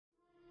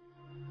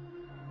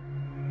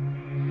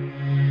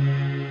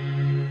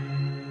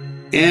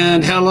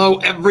And hello,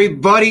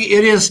 everybody.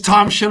 It is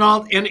Tom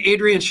Chenault and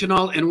Adrian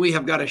Chenault, and we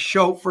have got a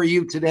show for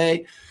you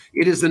today.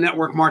 It is the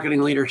Network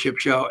Marketing Leadership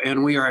Show,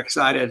 and we are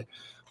excited.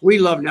 We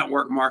love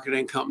network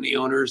marketing company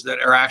owners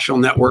that are actual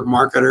network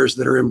marketers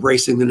that are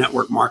embracing the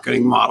network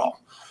marketing model.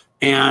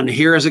 And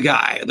here is a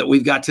guy that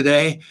we've got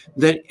today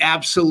that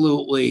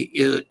absolutely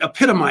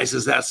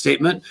epitomizes that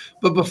statement.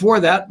 But before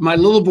that, my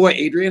little boy,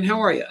 Adrian,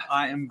 how are you?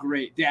 I am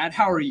great. Dad,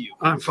 how are you?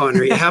 I'm fine.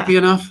 Are you happy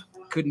enough?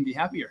 Couldn't be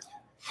happier.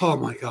 Oh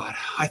my God.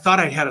 I thought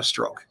I'd had a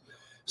stroke.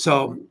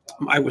 So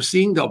I was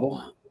seeing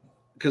double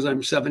because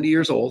I'm 70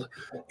 years old.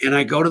 And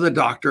I go to the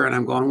doctor and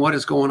I'm going, what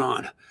is going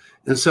on?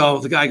 And so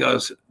the guy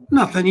goes,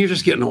 nothing, you're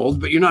just getting old,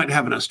 but you're not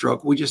having a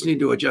stroke. We just need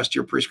to adjust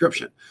your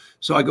prescription.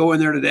 So I go in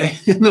there today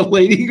and the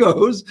lady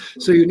goes,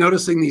 so you're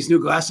noticing these new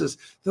glasses.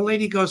 The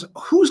lady goes,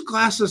 whose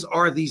glasses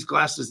are these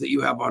glasses that you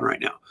have on right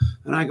now?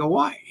 And I go,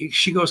 why?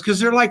 She goes, because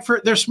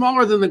they're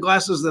smaller than the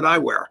glasses that I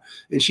wear.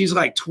 And she's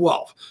like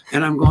 12.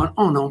 And I'm going,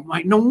 oh no,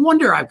 no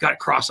wonder I've got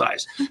cross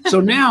eyes.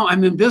 So now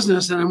I'm in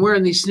business and I'm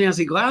wearing these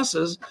snazzy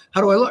glasses.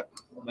 How do I look?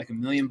 Like $1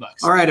 million.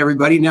 All right,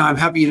 everybody. Now I'm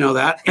happy you know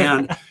that.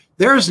 And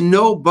there's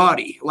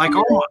nobody like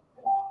Armand.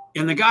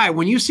 And the guy,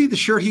 when you see the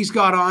shirt he's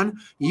got on,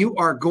 you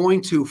are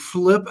going to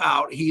flip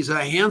out. He's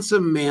a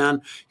handsome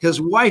man. His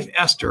wife,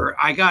 Esther,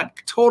 I got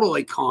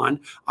totally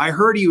conned. I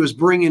heard he was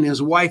bringing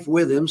his wife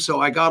with him.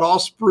 So I got all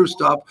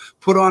spruced up,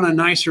 put on a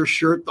nicer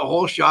shirt, the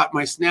whole shot,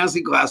 my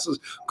snazzy glasses,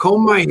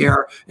 combed my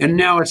hair. And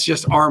now it's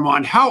just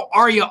Armand. How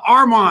are you,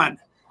 Armand?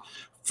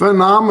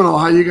 Phenomenal.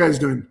 How you guys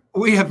doing?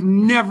 We have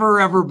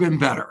never, ever been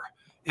better.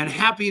 And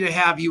happy to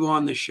have you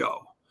on the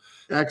show.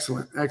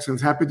 Excellent. Excellent.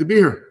 Happy to be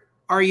here.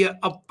 Are you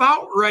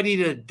about ready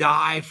to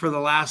die for the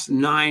last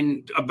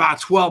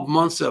about 12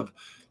 months of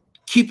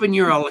keeping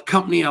your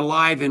company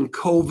alive in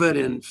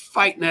COVID and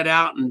fighting it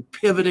out and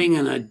pivoting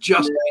and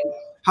adjusting?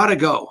 How'd it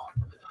go?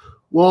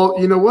 Well,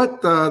 you know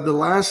what? The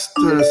last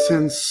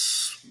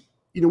since,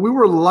 we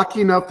were lucky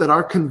enough that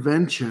our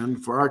convention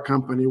for our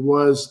company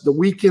was the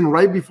weekend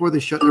right before they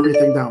shut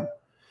everything down.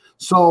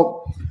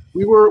 So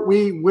we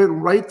went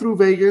right through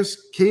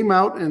Vegas, came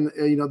out, and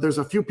there's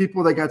a few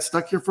people that got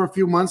stuck here for a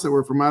few months that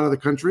were from out of the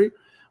country,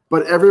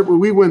 but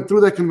we went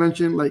through that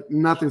convention like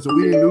nothing, so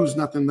we didn't lose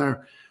nothing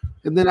there.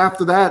 And then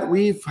after that,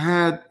 we've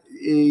had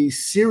a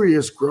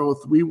serious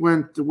growth.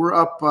 We're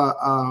up,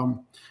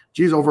 over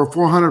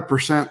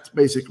 400%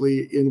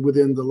 basically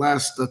within the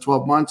last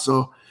 12 months.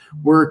 So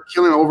we're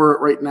killing over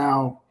it right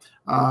now.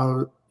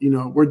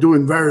 We're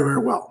doing very, very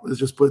well. Let's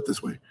just put it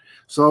this way.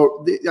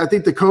 So I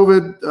think the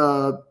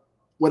COVID,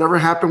 whatever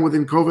happened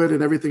within COVID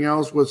and everything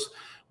else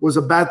was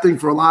a bad thing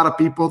for a lot of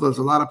people. There's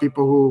a lot of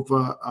people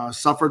who've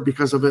suffered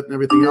because of it and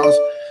everything else.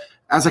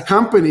 As a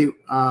company,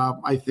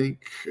 I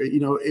think,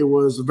 it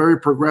was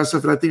very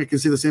progressive. And I think I can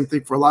see the same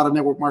thing for a lot of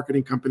network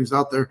marketing companies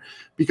out there,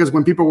 because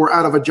when people were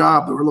out of a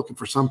job, they were looking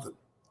for something.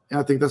 And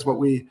I think that's what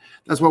we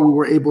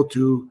were able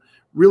to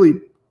really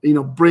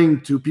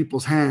bring to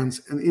people's hands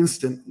an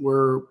instant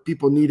where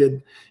people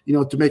needed,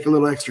 to make a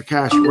little extra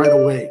cash right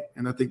away.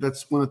 And I think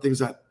that's one of the things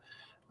that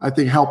I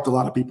think helped a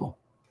lot of people.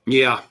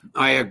 Yeah,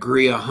 I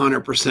agree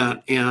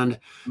 100%. And,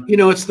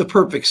 it's the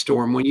perfect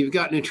storm when you've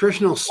got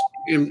nutritional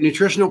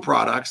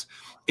products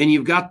and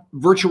you've got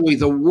virtually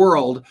the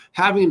world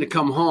having to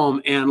come home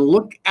and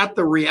look at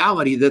the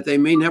reality that they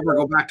may never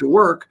go back to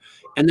work.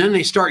 And then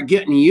they start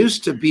getting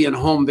used to being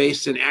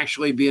home-based and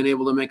actually being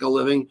able to make a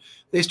living.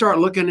 They start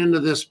looking into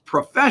this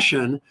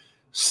profession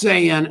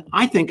saying,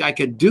 I think I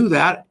could do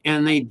that.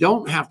 And they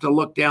don't have to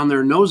look down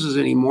their noses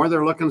anymore.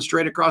 They're looking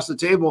straight across the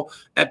table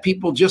at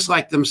people just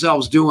like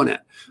themselves doing it.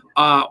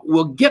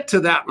 We'll get to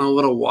that in a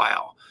little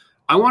while.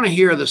 I want to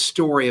hear the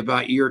story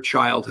about your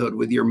childhood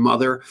with your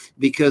mother,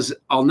 because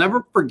I'll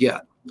never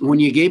forget when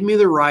you gave me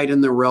the ride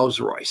in the Rolls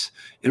Royce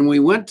and we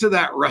went to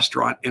that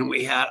restaurant and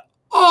we had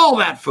all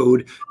that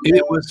food, and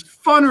it was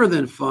funner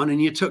than fun,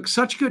 and you took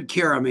such good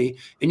care of me,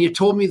 and you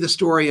told me the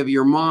story of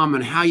your mom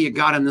and how you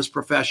got in this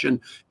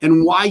profession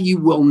and why you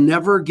will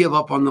never give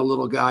up on the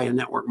little guy in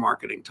network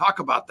marketing. Talk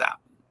about that.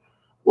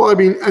 Well, I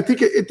mean, I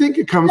think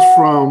it comes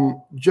from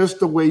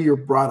just the way you're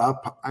brought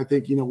up. I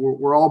think,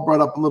 we're all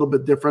brought up a little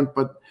bit different,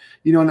 but,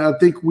 and I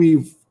think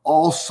we've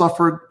all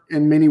suffered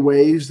in many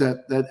ways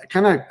that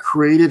kind of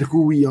created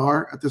who we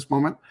are at this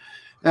moment.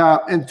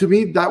 And to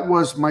me, that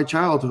was my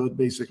childhood,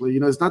 basically.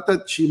 It's not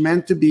that she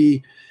meant to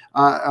be,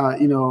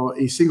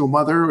 a single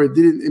mother.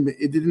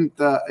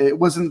 It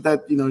wasn't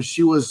that,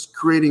 she was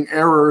creating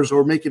errors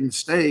or making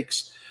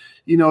mistakes.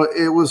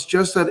 It was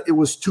just that it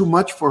was too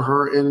much for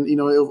her. And,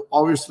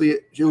 obviously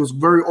it was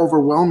very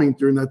overwhelming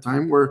during that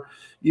time where,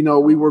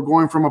 we were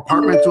going from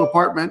apartment to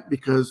apartment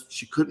because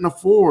she couldn't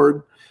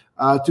afford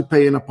to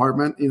pay an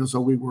apartment,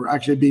 so we were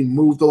actually being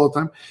moved all the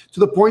time, to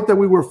the point that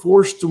we were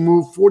forced to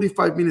move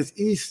 45 minutes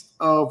east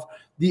of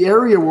the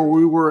area where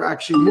we were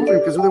actually moving,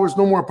 because there was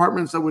no more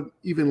apartments that would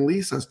even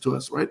lease us to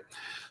us, right?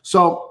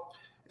 So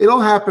it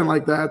all happened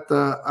like that.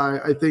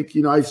 I think,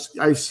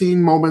 I've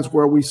seen moments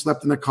where we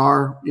slept in the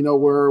car,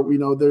 where,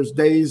 there's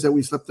days that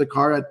we slept in the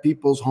car at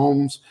people's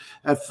homes,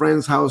 at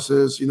friends'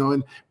 houses,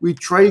 and we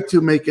try to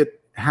make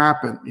it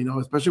happen,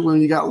 especially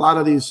when you got a lot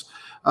of these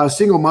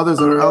single mothers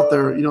that are out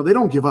there, they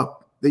don't give up.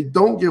 They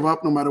don't give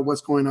up no matter what's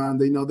going on.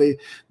 They know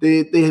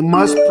they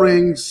must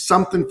bring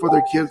something for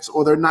their kids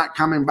or they're not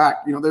coming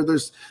back.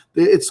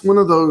 It's one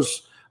of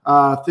those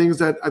things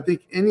that I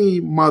think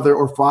any mother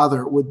or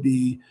father would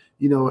be,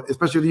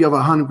 especially if you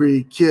have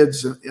hungry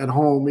kids at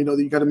home,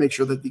 you got to make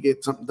sure that you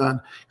get something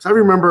done. Because I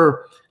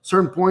remember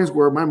certain points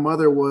where my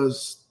mother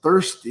was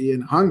thirsty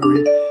and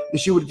hungry, and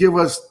she would give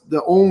us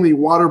the only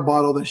water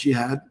bottle that she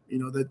had,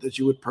 that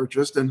she would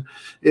purchase. And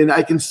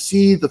I can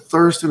see the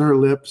thirst in her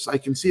lips. I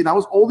can see it. I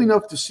was old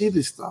enough to see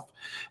this stuff.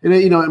 And,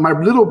 and my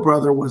little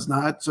brother was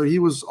not. So he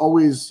was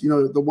always,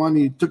 the one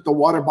who took the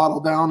water bottle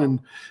down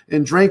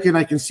and drank it.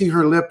 I can see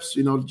her lips,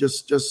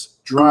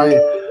 just dry.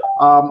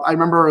 I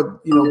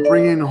remember,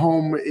 bringing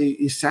home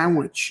a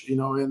sandwich,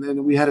 and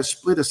then we had to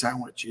split a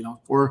sandwich,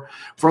 for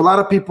a lot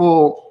of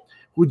people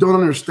who don't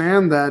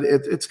understand that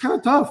it's kind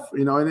of tough,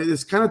 and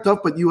it's kind of tough,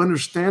 but you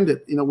understand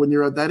it. When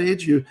you're at that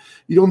age, you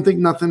don't think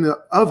nothing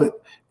of it.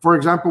 For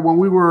example, when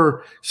we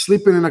were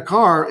sleeping in a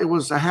car, it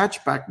was a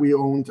hatchback we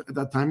owned at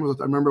that time. I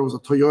remember it was a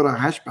Toyota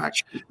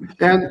hatchback,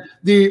 and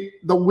the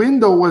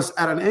window was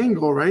at an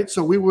angle, right?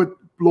 So we would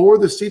lower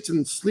the seats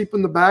and sleep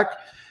in the back,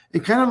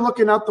 and kind of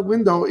looking out the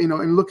window,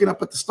 and looking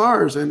up at the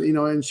stars, and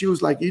and she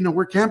was like,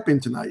 we're camping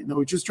tonight,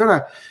 we're just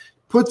trying to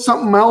put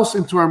something else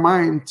into our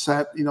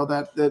mindset,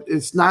 that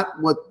it's not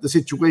what the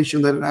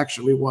situation that it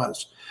actually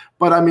was.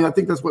 But I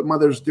think that's what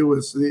mothers do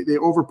is they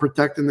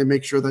overprotect and they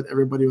make sure that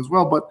everybody was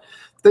well. But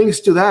thanks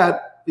to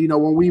that,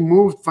 when we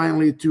moved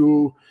finally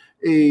to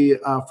a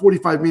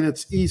 45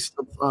 minutes east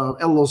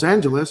of Los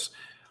Angeles,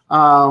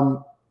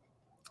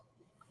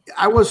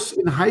 I was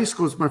in high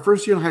school. It's my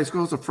first year in high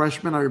school as a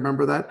freshman. I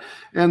remember that.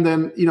 And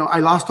then, I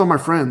lost all my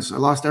friends. I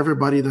lost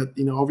everybody that,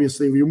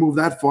 obviously when you move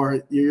that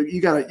far,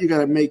 you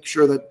gotta make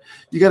sure that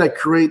you gotta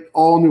create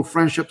all new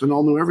friendships and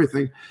all new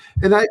everything.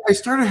 And I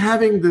started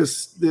having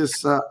this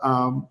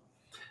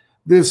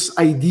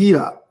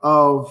idea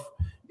of,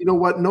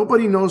 what,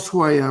 nobody knows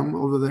who I am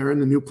over there in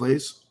the new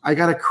place. I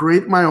got to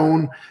create my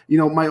own,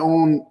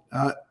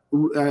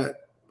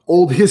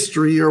 old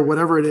history or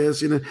whatever it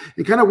is, and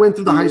kind of went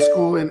through the high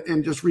school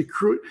and just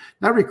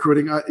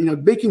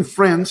making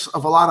friends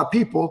of a lot of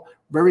people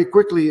very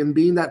quickly and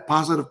being that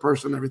positive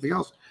person and everything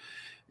else.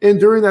 And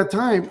during that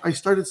time, I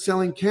started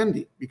selling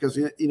candy because,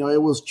 it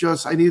was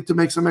just, I needed to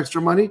make some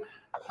extra money.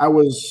 I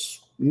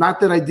was, not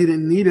that I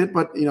didn't need it,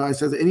 but, I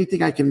said,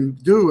 anything I can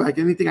do,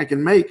 anything I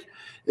can make,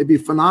 it'd be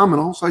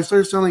phenomenal. So I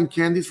started selling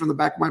candies from the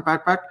back of my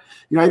backpack.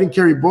 I didn't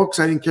carry books.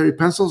 I didn't carry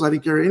pencils. I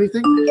didn't carry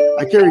anything.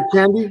 I carried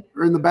candy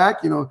in the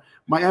back,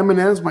 my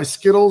M&Ms, my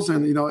Skittles,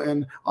 and,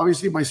 and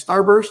obviously my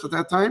Starburst at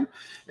that time.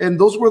 And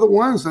those were the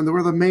ones, and they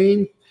were the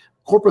main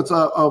corporates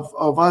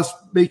of us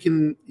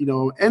making,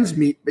 ends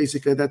meet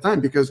basically at that time,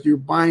 because you're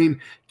buying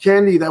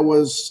candy that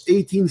was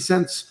 18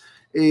 cents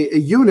a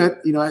unit,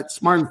 at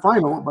Smart and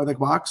Final by the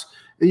box,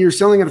 and you're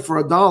selling it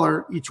for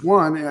 $1 each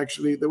one.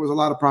 Actually, there was a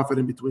lot of profit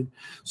in between.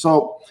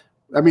 So,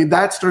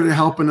 that started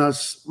helping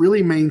us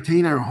really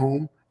maintain our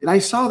home. And I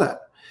saw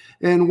that.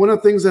 And one of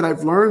the things that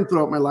I've learned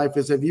throughout my life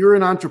is if you're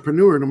an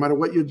entrepreneur, no matter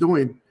what you're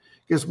doing,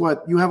 guess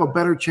what? You have a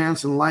better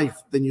chance in life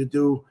than you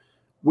do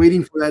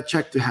waiting for that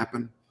check to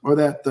happen or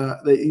that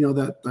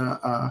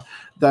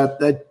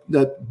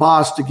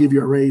boss to give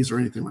you a raise or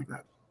anything like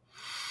that.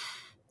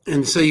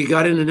 And so you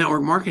got into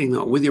network marketing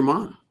though with your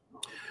mom.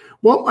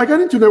 Well, I got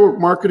into network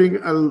marketing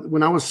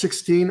when I was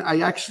 16.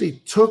 I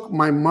actually took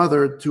my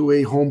mother to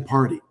a home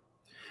party.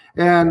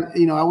 And,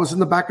 I was in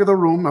the back of the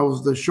room. I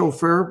was the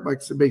chauffeur,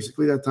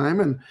 basically that time.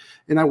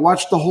 And I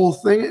watched the whole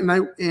thing. And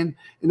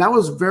I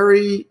was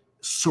very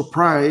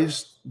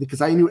surprised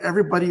because I knew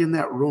everybody in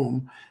that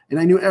room. And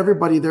I knew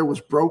everybody there was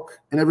broke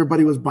and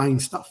everybody was buying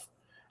stuff.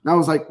 And I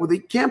was like, well, they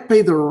can't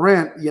pay their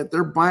rent, yet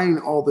they're buying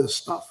all this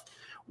stuff.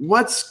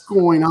 What's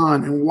going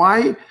on? And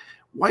why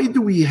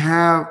do we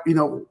have,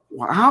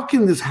 how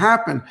can this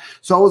happen?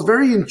 So I was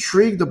very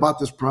intrigued about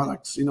this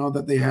products,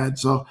 that they had.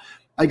 So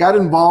I got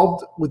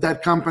involved with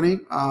that company,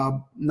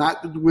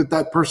 not with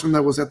that person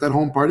that was at that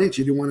home party.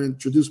 She didn't want to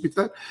introduce me to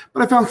that,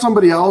 but I found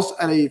somebody else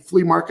at a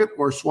flea market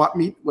or swap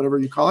meet, whatever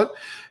you call it.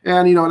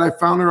 And, and I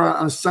found her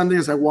on a Sunday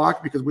as I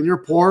walked, because when you're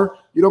poor,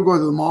 you don't go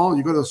to the mall,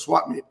 you go to the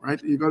swap meet,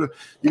 right? You go to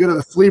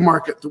the flea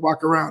market to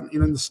walk around,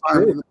 in the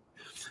sun.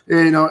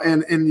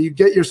 And you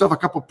get yourself a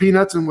couple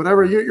peanuts and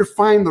whatever, you're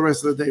fine the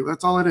rest of the day.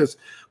 That's all it is.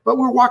 But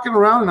we're walking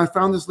around and I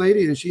found this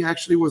lady, and she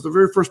actually was the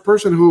very first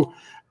person who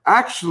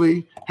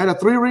actually had a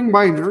 3-ring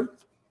binder.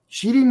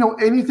 She didn't know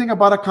anything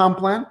about a comp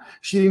plan.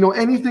 She didn't know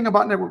anything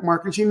about network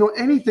marketing. She didn't know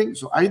anything.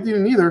 So I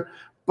didn't either.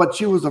 But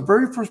she was the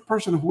very first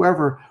person who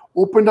ever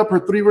opened up her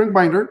 3-ring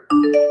binder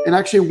and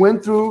actually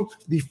went through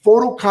the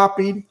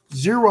photocopied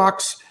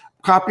Xerox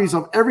copies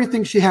of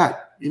everything she had.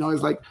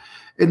 It's like,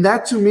 and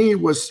that to me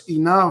was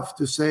enough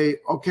to say,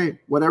 okay,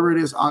 whatever it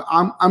is,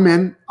 I'm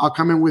in. I'll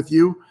come in with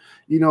you.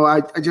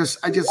 I just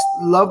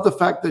love the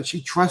fact that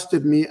she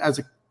trusted me as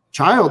a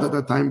child at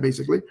that time,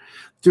 basically,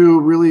 to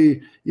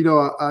really,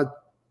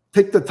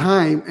 take the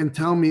time and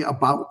tell me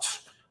about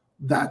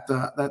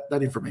that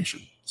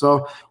information.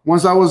 So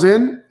once I was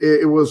in,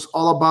 it was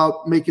all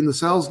about making the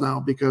sales now,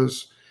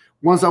 because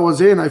once I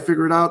was in, I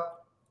figured out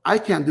I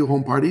can't do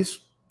home parties.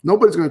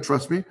 Nobody's going to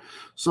trust me.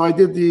 So I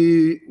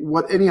did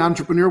what any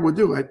entrepreneur would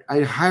do.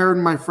 I hired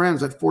my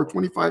friends at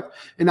 $4.25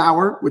 an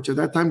hour, which at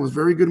that time was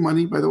very good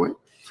money, by the way.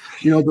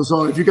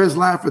 So if you guys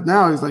laugh at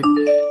now, it's like,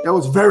 that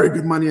was very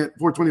good money at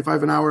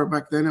 $4.25 an hour.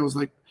 Back then, it was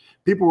like,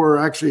 people were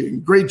actually in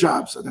great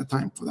jobs at that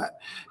time for that.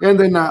 And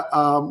then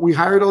we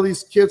hired all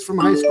these kids from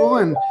high school,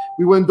 and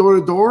we went door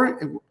to door.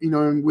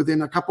 And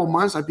within a couple of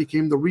months, I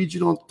became the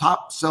regional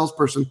top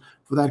salesperson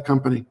for that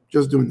company,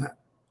 just doing that.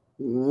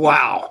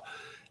 Wow.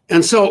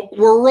 And so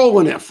we're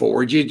rolling it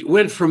forward. You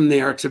went from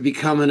there to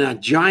becoming a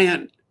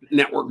giant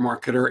network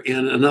marketer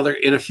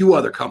in a few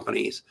other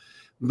companies,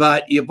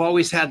 but you've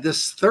always had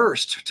this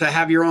thirst to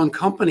have your own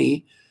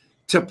company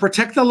to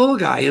protect the little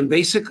guy. And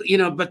basically,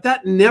 but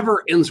that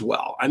never ends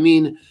well. I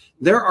mean,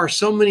 there are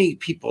so many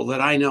people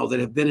that I know that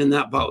have been in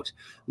that boat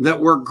that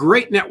were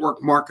great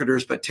network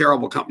marketers, but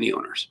terrible company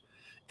owners.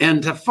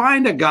 And to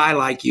find a guy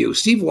like you,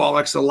 Steve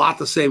Wallach's a lot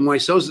the same way.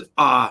 So's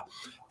Al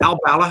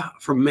Bala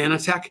from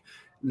Manatech.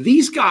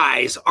 These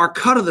guys are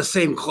cut of the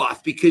same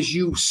cloth, because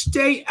you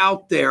stay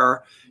out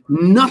there.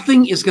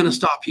 Nothing is going to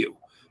stop you,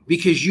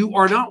 because you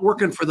are not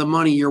working for the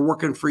money. You're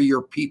working for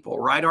your people.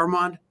 Right,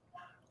 Armand?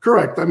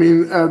 Correct. I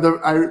mean,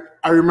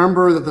 I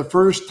remember that the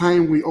first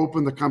time we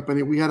opened the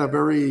company, we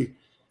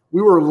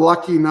were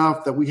lucky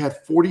enough that we had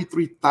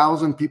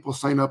 43,000 people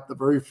sign up the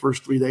very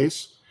first 3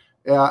 days.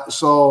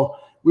 So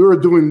we were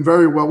doing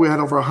very well. We had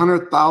over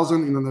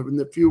 100,000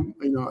 in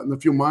a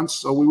few months.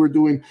 So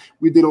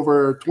we did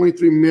over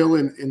 23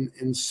 million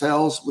in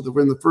sales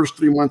within the first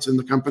 3 months in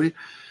the company.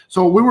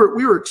 So we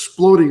were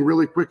exploding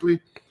really quickly.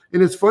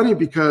 And it's funny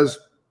because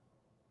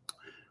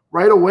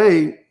right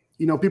away,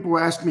 people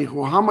were asking me,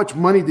 well, how much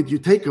money did you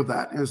take of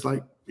that? And it's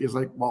like,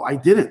 well, I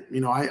didn't.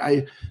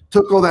 I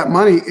took all that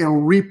money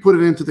and re-put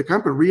it into the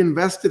company,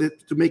 reinvested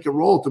it to make it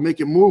roll, to make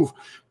it move.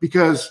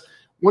 Because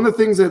one of the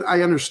things that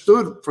I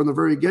understood from the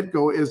very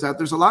get-go is that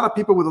there's a lot of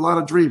people with a lot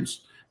of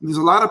dreams. There's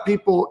a lot of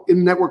people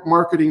in network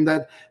marketing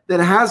that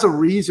has a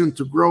reason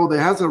to grow. That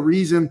has a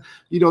reason,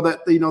 that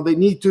they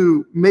need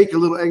to make a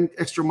little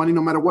extra money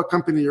no matter what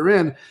company you're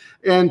in.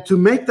 And to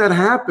make that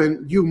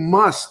happen, you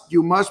must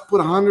put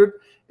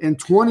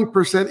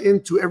 120%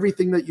 into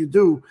everything that you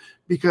do,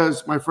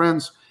 because, my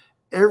friends,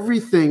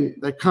 everything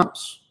that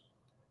comes,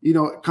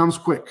 it comes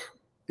quick.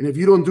 And if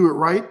you don't do it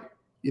right,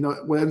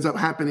 what ends up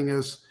happening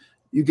is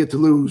you get to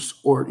lose,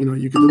 or,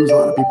 you can lose a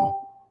lot of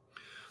people.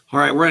 All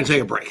right, we're going to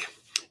take a break.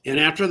 And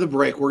after the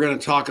break, we're going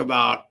to talk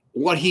about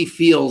what he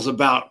feels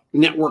about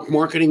network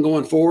marketing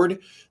going forward.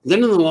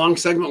 Then in the long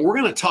segment, we're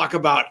going to talk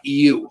about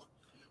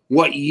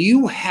what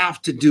you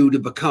have to do to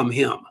become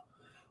him.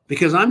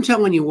 Because I'm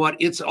telling you what,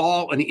 it's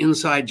all an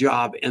inside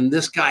job, and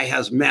this guy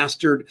has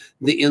mastered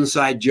the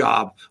inside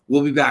job.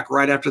 We'll be back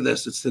right after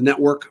this. It's the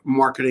Network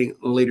Marketing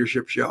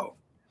Leadership Show.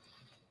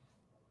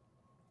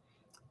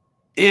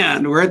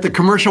 And we're at the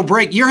commercial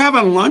break. You're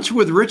having lunch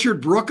with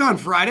Richard Brooke on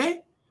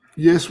Friday?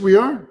 Yes, we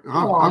are.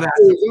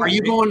 Are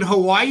you going to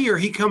Hawaii, or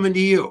he coming to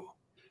you?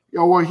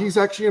 Yeah, well, he's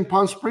actually in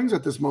Palm Springs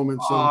at this moment.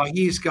 So. Oh,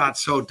 he's got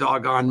so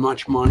doggone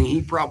much money.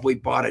 He probably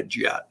bought a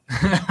jet.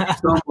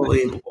 It's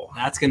unbelievable.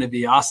 That's going to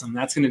be awesome.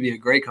 That's going to be a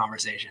great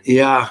conversation.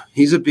 Yeah,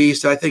 he's a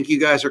beast. I think you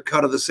guys are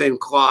cut of the same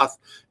cloth,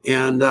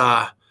 and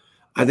I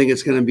think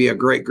it's going to be a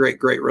great, great,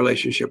 great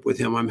relationship with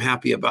him. I'm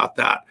happy about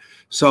that.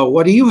 So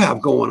what do you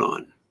have going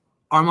on?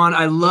 Armand,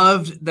 I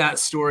loved that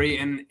story,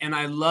 and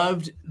I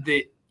loved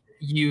that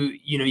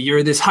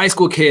you're this high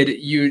school kid.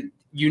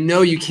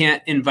 You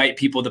can't invite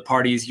people to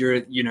parties.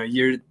 You're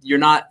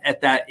not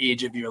at that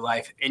age of your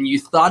life. And you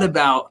thought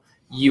about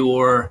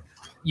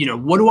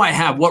what do I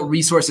have? What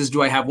resources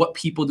do I have? What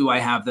people do I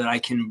have that I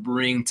can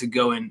bring to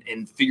go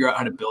and figure out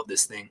how to build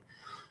this thing?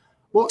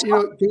 Well,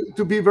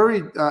 to be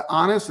very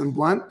honest and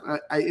blunt,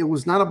 it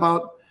was not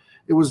about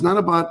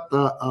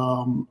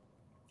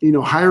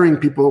hiring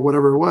people or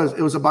whatever it was.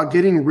 It was about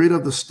getting rid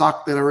of the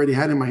stock that I already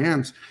had in my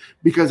hands,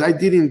 because I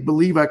didn't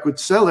believe I could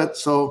sell it.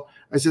 So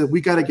I said,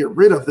 we got to get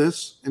rid of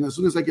this. And as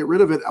soon as I get rid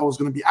of it, I was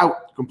going to be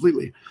out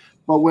completely.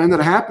 But what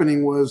ended up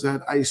happening was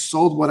that I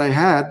sold what I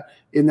had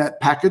in that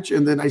package.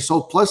 And then I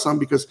sold plus some,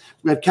 because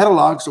we had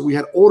catalogs. So we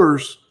had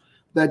orders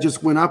that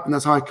just went up. And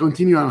that's how I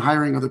continued on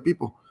hiring other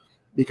people,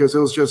 because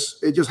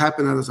it just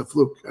happened as a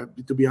fluke,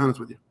 to be honest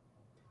with you.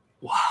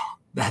 Wow.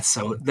 That's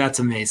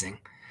amazing.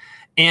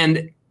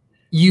 And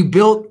you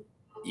built,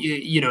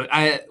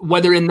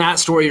 whether in that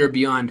story or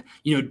beyond,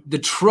 the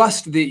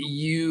trust that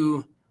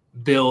you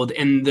build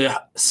and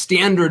the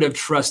standard of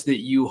trust that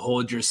you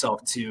hold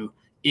yourself to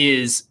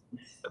is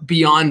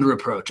beyond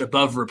reproach,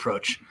 above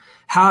reproach.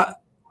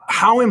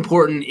 How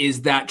important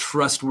is that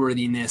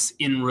trustworthiness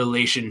in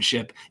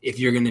relationship if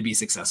you're going to be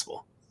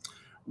successful?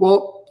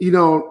 Well,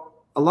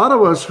 a lot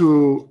of us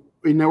who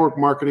in network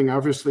marketing,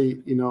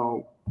 obviously,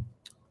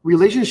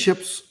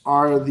 relationships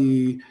are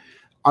the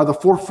are the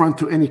forefront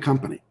to any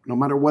company, no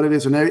matter what it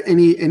is, and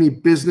any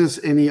business,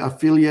 any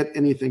affiliate,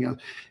 anything else.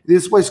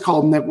 This is what's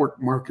called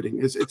network marketing.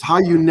 It's how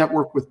you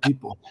network with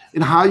people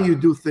and how you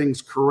do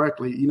things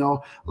correctly. A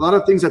lot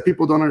of things that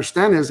people don't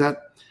understand is that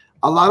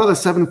a lot of the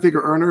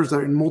 7-figure earners that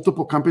are in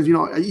multiple companies,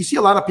 you see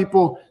a lot of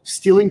people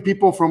stealing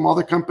people from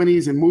other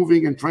companies and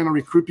moving and trying to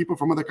recruit people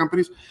from other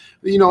companies,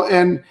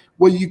 and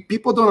what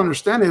people don't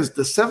understand is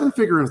the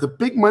 7-figure earners, the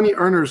big money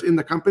earners in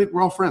the company,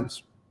 we're all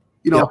friends.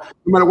 No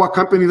matter what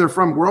company they're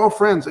from, we're all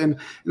friends. And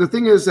the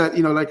thing is that,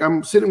 like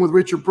I'm sitting with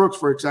Richard Brooks,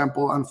 for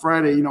example, on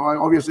Friday,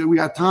 obviously we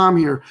got Tom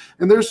here,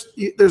 and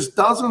there's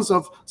dozens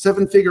of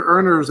 7-figure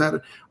earners that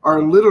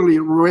are literally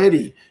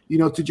ready,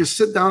 to just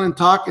sit down and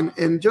talk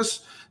and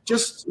just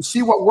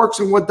see what works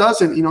and what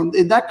doesn't,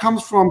 and that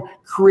comes from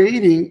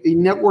creating a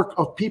network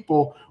of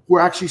people who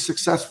are actually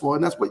successful.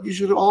 And that's what you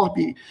should all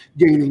be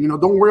gaining.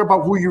 Don't worry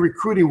about who you're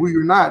recruiting, who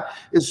you're not,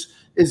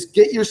 is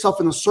get yourself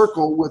in a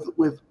circle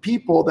with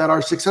people that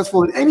are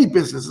successful in any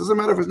business. It doesn't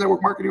matter if it's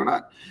network marketing or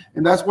not.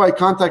 And that's why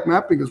contact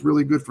mapping is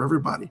really good for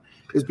everybody,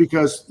 is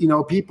because,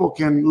 people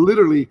can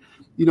literally,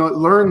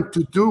 learn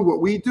to do what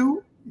we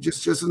do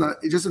just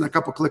in a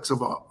couple clicks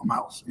of a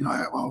mouse,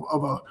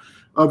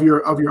 of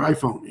your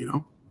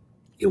iPhone,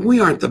 We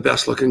aren't the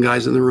best looking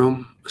guys in the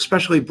room,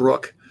 especially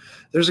Brooke.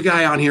 There's a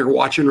guy on here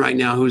watching right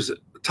now who's a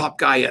top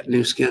guy at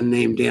New Skin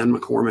named Dan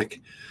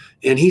McCormick,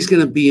 and he's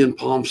going to be in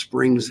Palm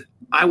Springs.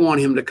 I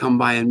want him to come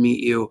by and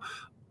meet you.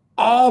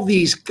 All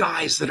these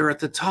guys that are at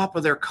the top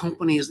of their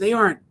companies, they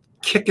aren't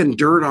kicking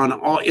dirt on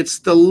all. It's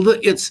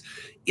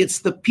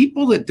the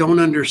people that don't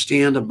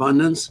understand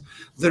abundance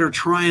that are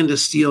trying to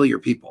steal your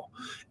people.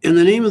 And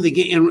the name of the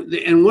game,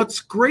 and what's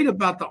great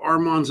about the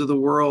Armands of the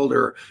world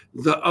or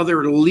the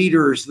other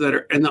leaders that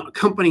are and the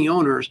company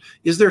owners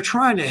is they're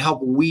trying to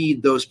help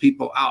weed those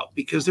people out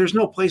because there's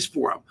no place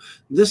for them.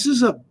 This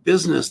is a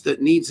business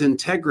that needs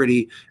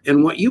integrity,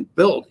 and what you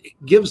build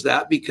gives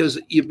that because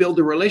you build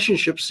a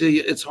relationship. So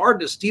it's hard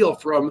to steal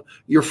from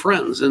your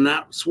friends, and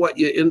that's what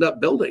you end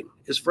up building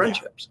is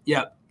friendships.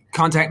 Yeah.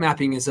 Contact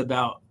mapping is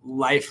about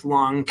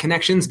lifelong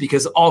connections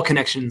because all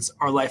connections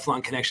are lifelong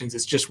connections.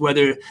 It's just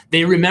whether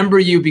they remember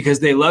you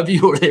because they love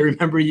you or they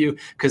remember you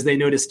because they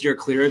noticed steer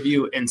clear of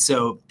you. And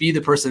so be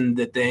the person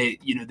that they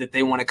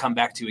want to come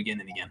back to again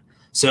and again.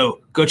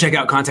 So go check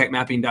out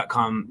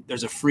contactmapping.com.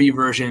 There's a free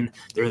version.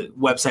 Their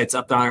website's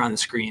up there on the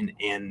screen,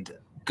 and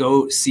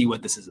go see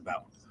what this is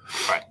about.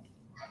 All right.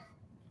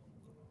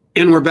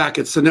 And we're back.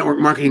 It's the Network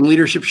Marketing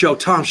Leadership Show.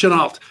 Tom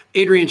Chenault,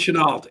 Adrian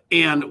Chenault,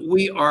 and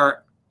we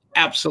are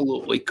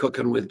absolutely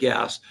cooking with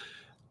gas.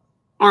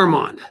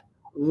 Armand,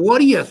 what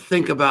do you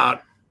think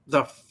about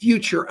the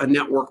future of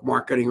network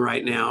marketing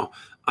right now?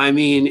 I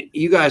mean,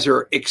 you guys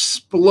are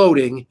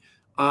exploding.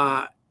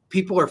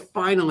 People are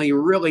finally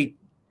really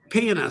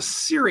paying a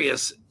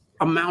serious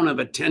amount of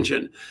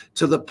attention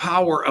to the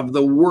power of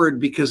the word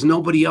because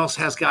nobody else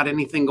has got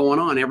anything going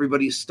on.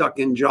 Everybody's stuck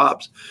in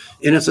jobs,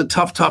 and it's a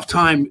tough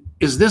time.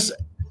 Is this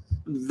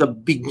the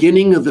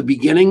beginning of the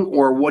beginning,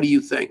 or what do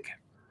you think?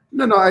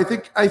 No. I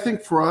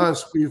think for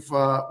us,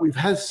 we've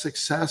had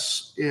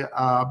success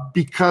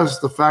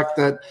because the fact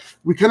that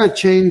we kind of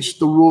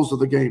changed the rules of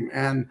the game,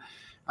 and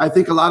I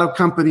think a lot of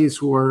companies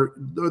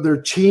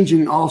they're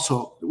changing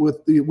also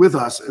with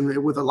us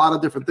and with a lot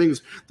of different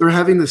things. They're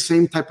having the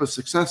same type of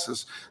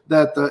successes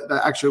that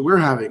actually we're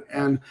having.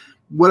 And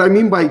what I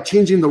mean by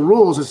changing the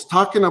rules is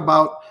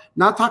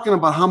not talking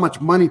about how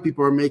much money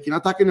people are making,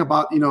 not talking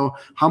about,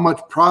 how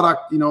much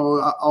product,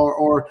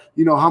 or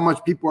how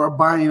much people are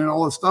buying and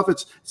all this stuff.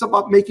 It's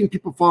about making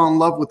people fall in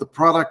love with the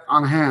product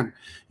on hand.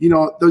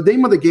 The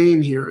name of the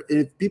game here,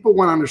 if people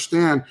want to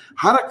understand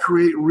how to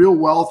create real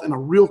wealth in a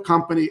real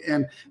company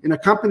and in a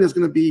company that's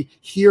going to be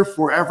here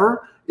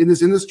forever in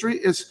this industry,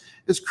 is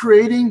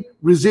creating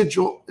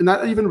residual, and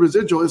not even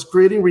residual, is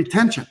creating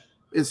retention.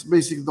 It's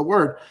basically the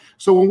word.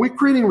 So when we're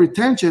creating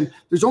retention,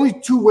 there's only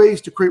two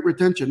ways to create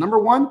retention. Number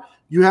one,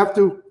 you have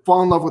to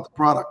fall in love with the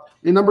product.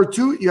 And number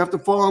two, you have to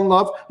fall in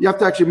love. You have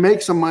to actually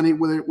make some money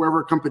with it,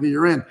 wherever company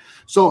you're in.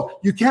 So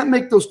you can't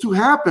make those two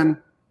happen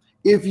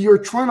if you're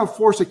trying to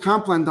force a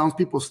comp plan down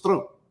people's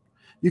throat.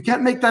 You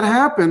can't make that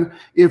happen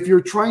if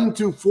you're trying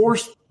to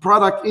force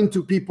product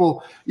into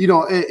people,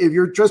 if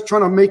you're just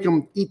trying to make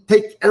them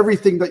take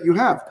everything that you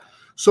have.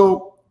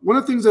 So one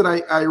of the things that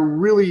I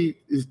really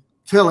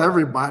tell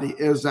everybody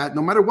is that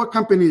no matter what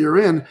company you're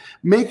in,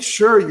 make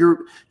sure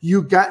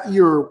you got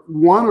your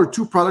one or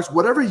two products,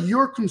 whatever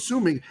you're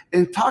consuming,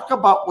 and talk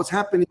about what's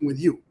happening with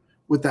you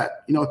with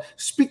that.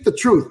 Speak the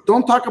truth.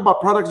 Don't talk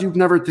about products you've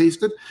never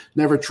tasted,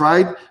 never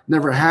tried,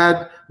 never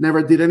had,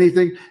 never did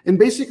anything. And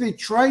basically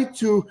try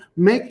to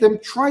make them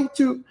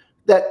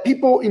that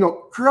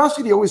people,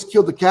 curiosity always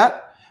killed the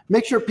cat.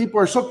 Make sure people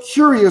are so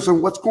curious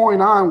on what's going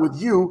on with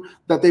you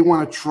that they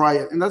want to try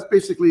it. And that's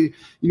basically,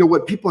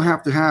 what people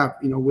have to have,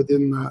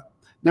 within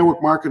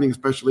network marketing,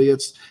 especially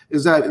is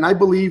that, and I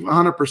believe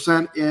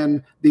 100%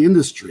 in the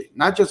industry,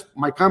 not just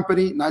my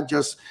company, not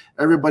just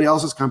everybody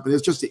else's company.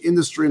 It's just the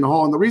industry in the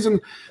whole. And the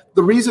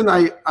reason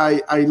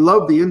I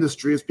love the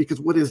industry is because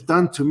what it's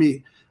done to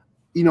me.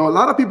 a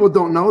lot of people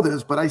don't know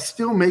this, but I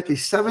still make a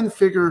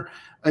 7-figure,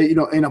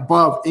 and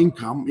above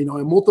income,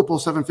 a multiple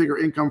 7-figure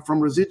income from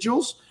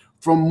residuals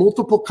from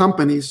multiple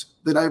companies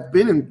that I've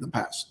been in the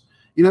past.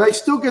 I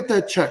still get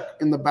that check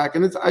in the back,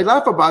 and I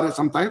laugh about it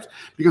sometimes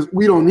because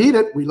we don't need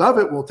it. We love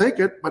it. We'll take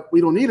it, but we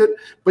don't need it.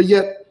 But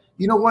yet,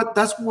 you know what?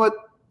 That's what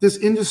this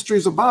industry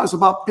is about. It's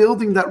about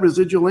building that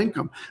residual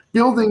income,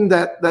 building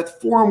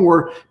that form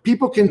where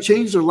people can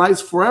change their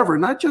lives forever,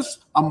 not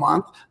just a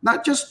month,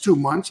 not just 2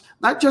 months,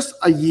 not just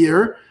a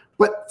year,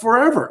 but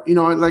forever.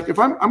 Like if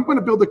I'm going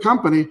to build a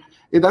company,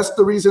 and that's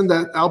the reason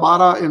that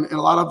Albada and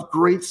a lot of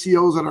great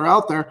CEOs that are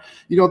out there,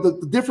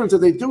 the difference that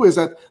they do is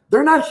that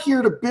they're not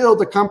here to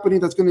build a company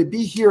that's going to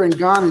be here and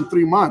gone in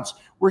 3 months.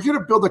 We're here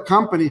to build a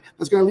company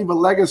that's going to leave a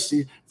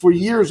legacy for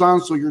years on.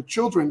 So your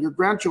children, your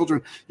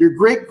grandchildren, your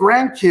great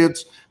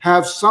grandkids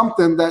have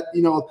something that,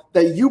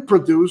 that you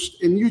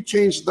produced and you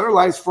changed their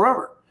lives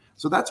forever.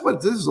 So that's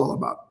what this is all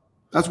about.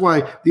 That's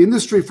why the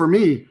industry for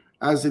me,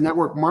 as the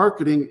network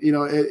marketing, in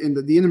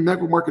the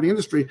network marketing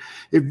industry,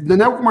 if the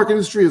network marketing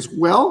industry is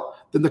well,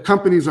 then the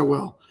companies are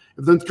well.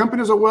 If the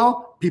companies are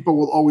well, people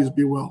will always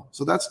be well.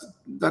 So that's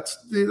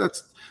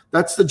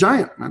the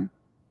giant, man.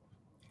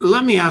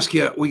 Let me ask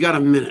you, we got a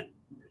minute.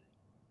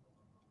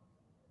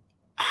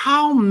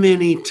 How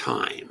many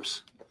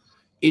times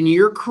in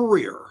your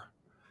career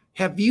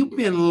have you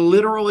been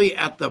literally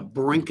at the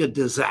brink of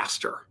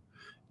disaster?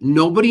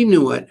 Nobody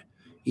knew it.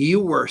 You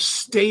were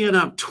staying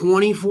up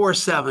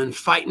 24/7,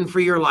 fighting for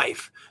your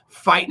life,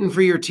 fighting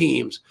for your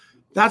teams.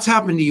 That's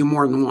happened to you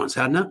more than once,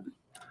 hasn't it?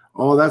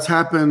 Oh, that's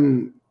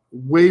happened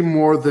way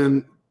more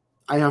than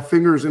I have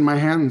fingers in my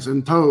hands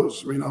and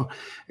toes. It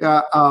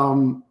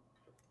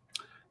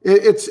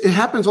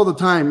happens all the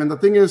time. And the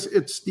thing is,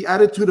 it's the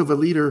attitude of a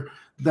leader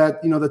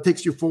that that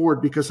takes you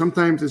forward, because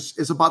sometimes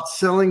it's about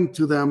selling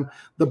to them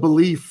the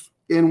belief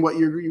in what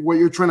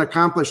you're trying to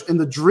accomplish, and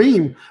the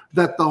dream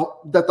that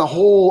the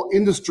whole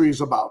industry is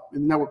about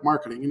in network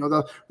marketing.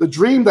 The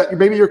dream that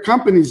maybe your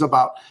company's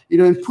about.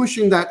 And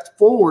pushing that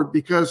forward,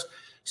 because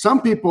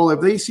some people,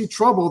 if they see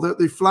trouble,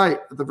 they fly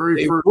at the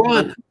very first.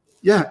 Run.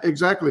 Yeah,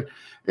 exactly.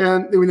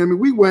 And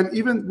we went,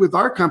 even with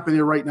our company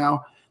right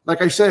now.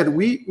 Like I said,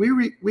 we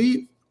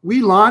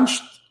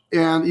launched.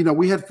 And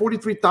we had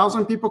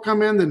 43,000 people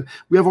come in, and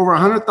we have over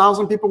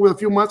 100,000 people with a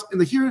few months. And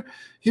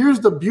here's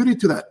the beauty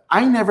to that.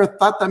 I never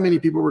thought that many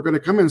people were going to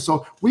come in.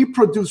 So we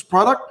produced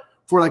product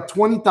for like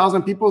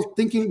 20,000 people,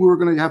 thinking we were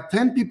going to have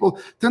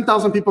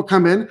 10,000 people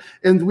come in,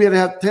 and we had to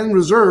have 10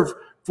 reserve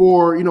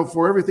for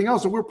everything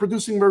else. So we're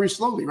producing very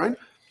slowly, right?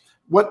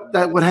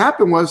 What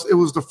happened was, it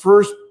was the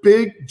first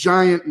big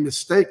giant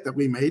mistake that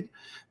we made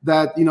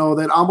that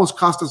almost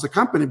cost us a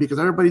company, because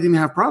everybody didn't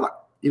have product.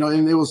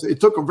 And it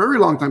took a very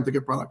long time to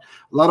get product.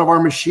 A lot of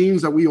our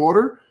machines that we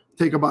order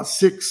take about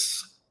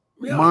 6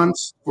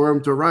 months for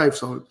them to arrive.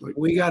 So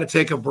we got to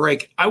take a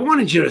break. I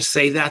wanted you to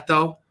say that,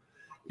 though,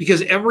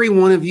 because every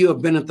one of you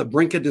have been at the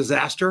brink of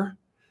disaster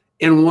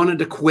and wanted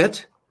to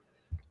quit.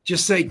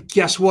 Just say,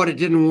 guess what? It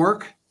didn't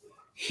work.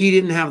 He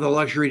didn't have the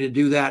luxury to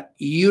do that.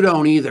 You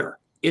don't either.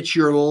 It's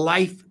your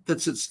life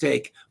that's at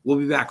stake. We'll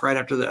be back right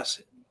after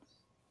this.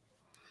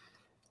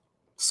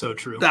 So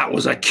true. That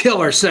was a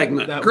killer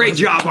segment. Great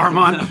job,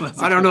 Armand.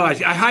 I don't know. I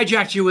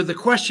hijacked you with the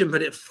question,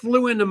 but it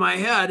flew into my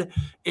head,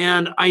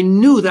 and I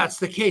knew that's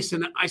the case.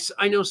 And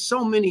I know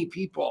so many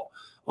people.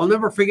 I'll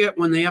never forget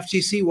when the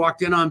FTC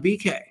walked in on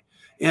BK,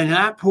 and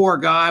that poor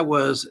guy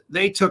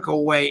they took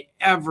away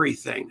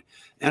everything.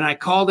 And I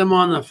called him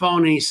on the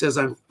phone, and he says,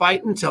 I'm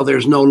fighting till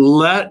there's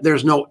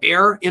no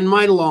air in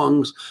my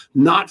lungs,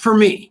 not for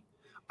me.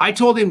 I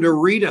told him to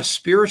read a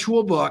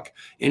spiritual book,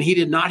 and he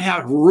did not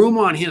have room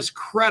on his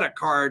credit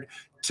card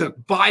to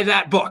buy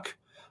that book.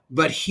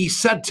 But he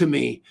said to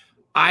me,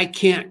 I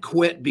can't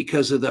quit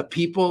because of the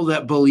people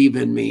that believe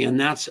in me. And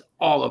that's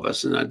all of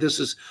us. And this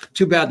is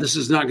too bad this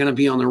is not going to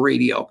be on the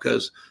radio,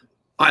 because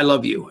I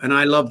love you. And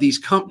I love these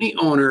company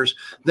owners,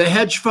 the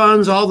hedge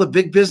funds, all the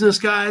big business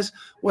guys.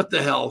 What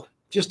the hell?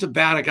 Just a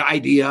bad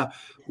idea.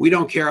 We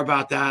don't care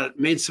about that.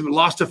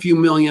 Lost a few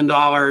 $1 million.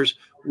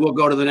 We'll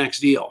go to the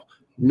next deal.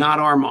 Not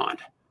Armand,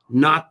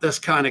 not this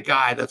kind of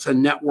guy that's a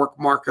network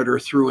marketer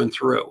through and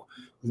through.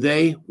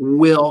 They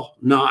will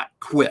not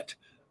quit.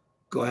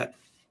 Go ahead.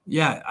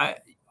 Yeah.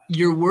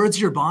 Your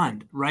word's your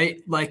bond,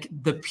 right? Like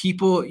the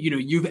people,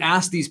 you've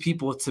asked these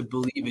people to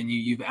believe in you.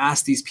 You've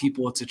asked these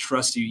people to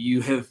trust you.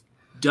 You have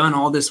done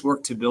all this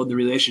work to build the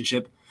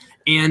relationship.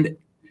 And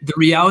the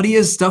reality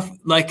is stuff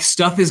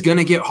is going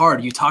to get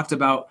hard. You talked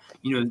about,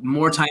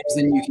 more times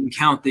than you can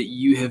count that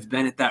you have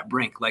been at that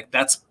brink. Like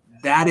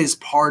that is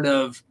part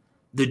of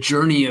the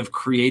journey of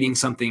creating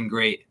something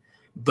great,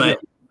 but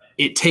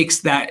it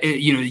takes that,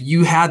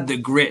 you had the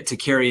grit to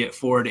carry it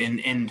forward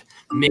and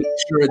make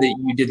sure that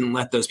you didn't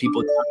let those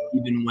people down,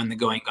 even when the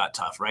going got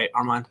tough. Right,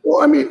 Armand?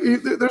 Well,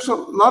 there's a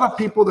lot of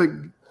people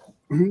that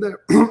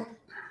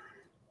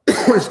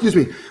excuse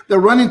me, that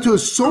run into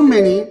so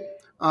many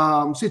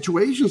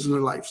situations in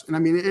their lives.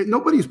 And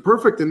nobody's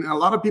perfect. And a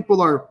lot of people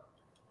are,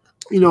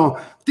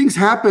 things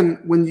happen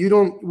when you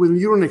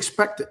don't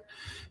expect it.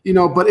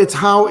 but it's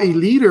how a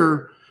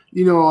leader,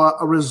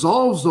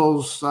 resolves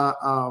those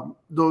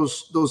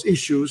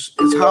issues.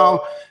 It's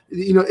how,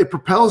 it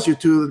propels you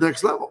to the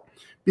next level,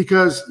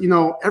 because,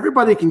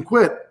 everybody can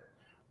quit.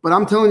 But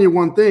I'm telling you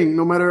one thing,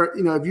 no matter,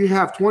 if you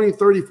have 20,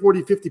 30,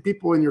 40, 50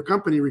 people in your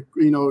company,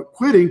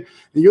 quitting,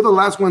 and you're the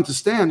last one to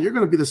stand, you're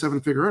going to be the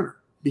 7-figure earner,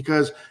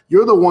 because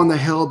you're the one that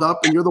held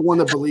up, and you're the one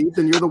that believed,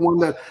 and you're the one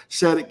that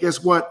said,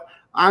 guess what?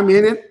 I'm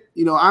in it.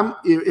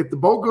 If the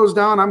boat goes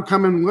down, I'm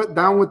coming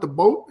down with the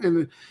boat.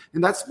 And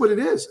that's what it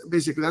is.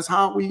 Basically, that's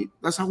how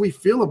we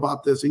feel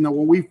about this.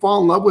 When we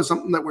fall in love with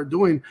something that we're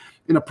doing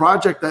in a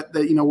project that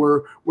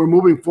we're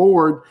moving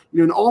forward,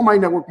 in all my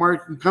network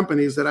marketing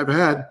companies that I've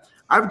had,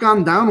 I've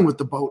gone down with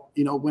the boat,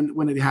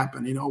 when it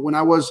happened. When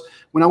I was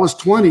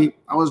 20,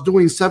 I was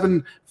doing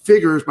 7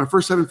 figures. My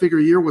first 7-figure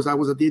year I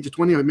was at the age of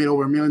 20. I made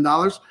over $1 million.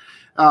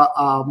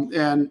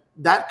 And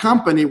that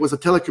company was a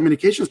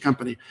telecommunications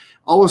company.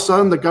 All of a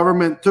sudden, the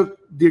government took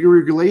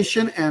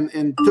deregulation and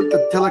took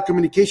the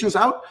telecommunications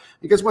out.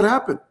 And guess what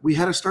happened? We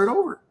had to start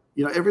over.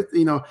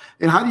 Everything.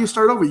 And how do you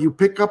start over? You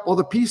pick up all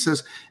the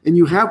pieces, and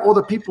you have all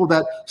the people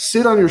that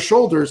sit on your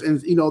shoulders,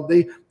 and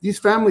these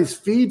families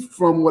feed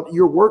from what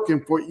you're working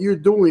for, you're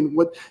doing,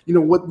 what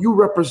you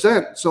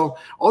represent. So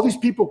all these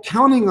people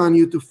counting on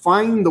you to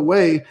find the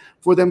way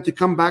for them to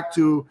come back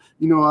to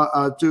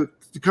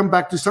to come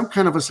back to some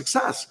kind of a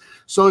success.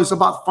 So it's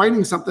about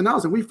finding something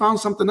else. And we found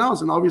something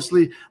else. And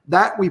obviously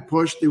that we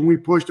pushed and we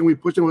pushed and we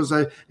pushed. It was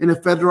in a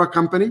Fedra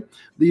company,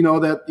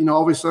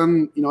 all of a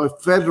sudden, if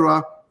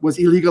Fedra was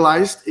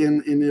illegalized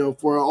in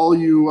for all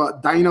you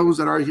dinos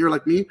that are here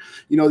like me,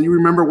 you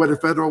remember what a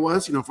Fedra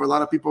was, for a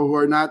lot of people who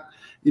are not,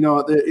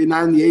 not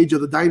in the age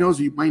of the dinos,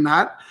 you might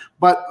not.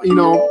 But,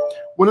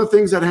 one of the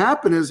things that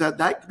happened is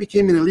that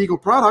became an illegal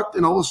product,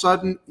 and all of a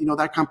sudden,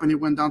 that company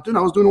went down too. And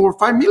I was doing over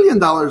 $5 million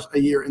a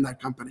year in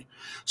that company.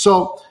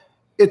 So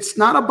it's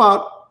not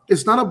about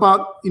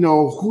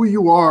who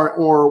you are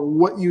or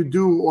what you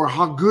do or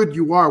how good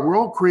you are. We're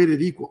all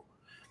created equal.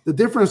 The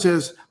difference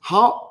is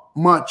how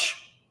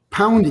much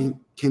pounding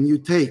can you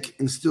take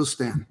and still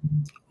stand.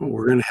 Well,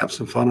 we're going to have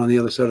some fun on the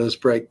other side of this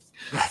break.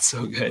 That's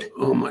so good.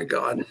 Oh my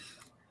God.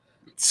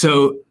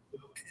 So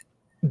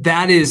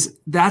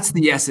that's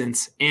the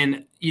essence.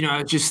 And,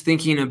 I was just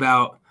thinking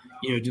about,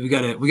 we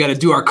got to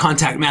do our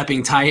contact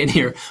mapping tie in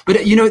here, but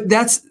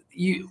that's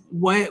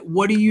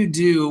what do you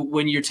do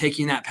when you're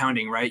taking that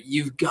pounding, right?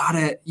 You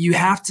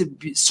have to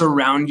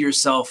surround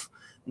yourself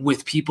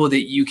with people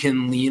that you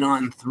can lean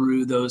on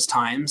through those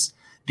times,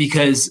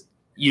 because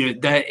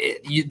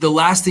the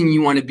last thing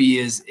you want to be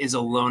is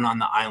alone on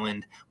the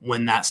island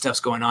when that stuff's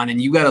going on,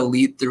 and you got to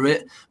lead through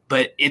it,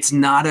 but it's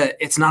not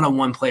a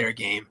one player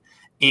game.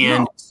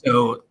 And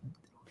so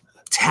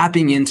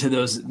tapping into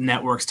those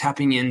networks,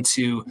 tapping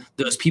into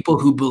those people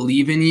who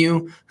believe in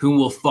you, who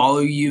will follow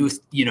you,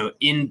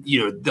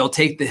 they'll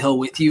take the hill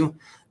with you.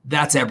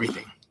 That's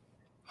everything.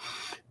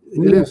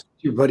 It is.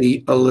 Your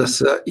buddy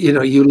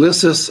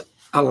Ulysses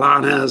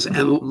Alanes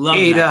and Love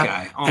Ada. That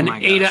guy. Oh, and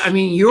my Ada, gosh. I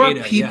mean, your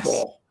Ada,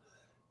 people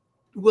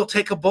will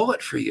take a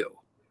bullet for you.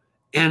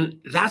 And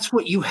that's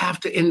what you have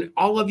to, and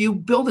all of you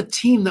build a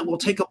team that will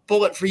take a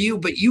bullet for you,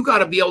 but you got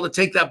to be able to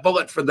take that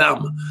bullet for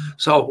them.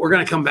 So we're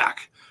going to come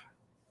back.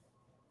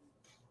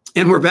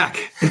 And we're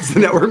back. It's the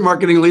Network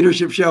Marketing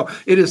Leadership Show.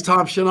 It is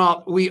Tom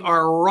Chenault. We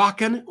are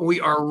rocking. We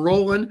are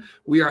rolling.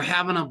 We are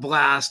having a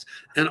blast.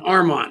 And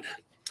Armand,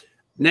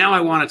 now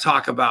I want to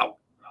talk about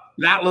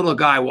that little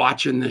guy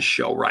watching this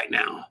show right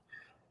now,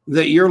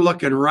 that you're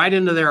looking right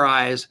into their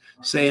eyes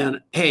saying,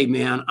 hey,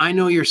 man, I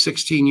know you're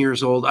 16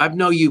 years old. I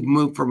know you've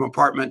moved from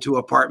apartment to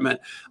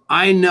apartment.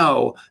 I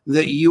know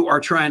that you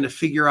are trying to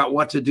figure out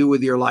what to do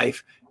with your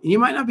life. And you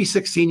might not be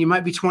 16. You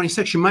might be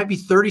 26. You might be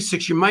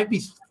 36. You might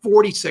be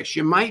 46.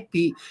 You might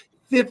be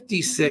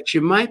 56.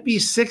 You might be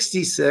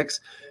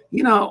 66.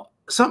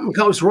 Something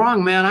goes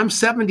wrong, man. I'm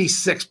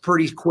 76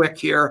 pretty quick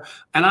here,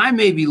 and I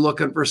may be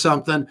looking for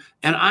something.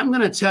 And I'm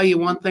going to tell you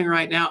one thing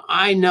right now.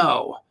 I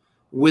know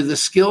with the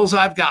skills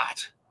I've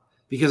got,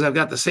 because I've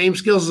got the same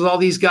skills as all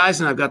these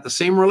guys and I've got the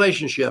same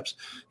relationships,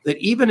 that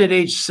even at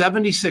age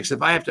 76,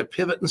 if I have to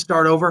pivot and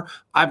start over,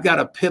 I've got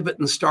to pivot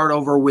and start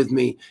over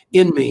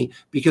in me,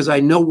 because I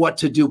know what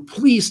to do.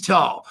 Please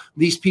tell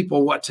these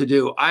people what to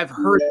do. I've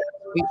heard that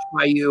speech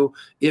by you.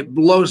 It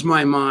blows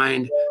my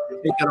mind.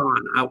 Take it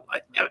on.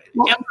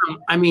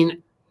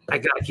 I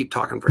got to keep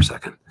talking for a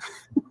second.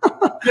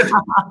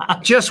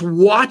 Just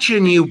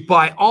watching you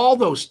buy all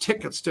those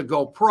tickets to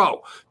go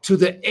pro, to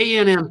the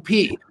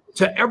ANMP,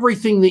 to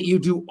everything that you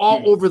do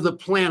all over the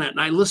planet. And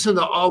I listen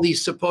to all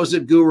these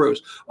supposed gurus.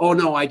 Oh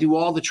no, I do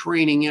all the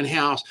training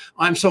in-house.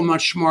 I'm so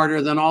much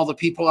smarter than all the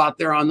people out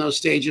there on those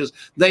stages.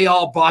 They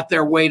all bought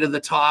their way to the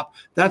top.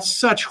 That's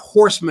such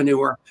horse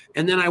manure.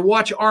 And then I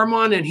watch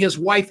Armand and his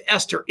wife,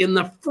 Esther, in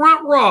the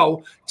front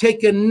row,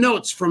 taking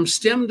notes from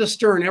stem to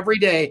stern every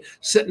day,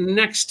 sitting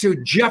next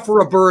to Jeff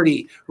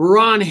Roberti,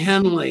 Ron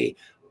Henley,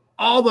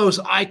 all those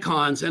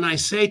icons. And I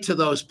say to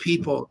those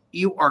people,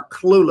 you are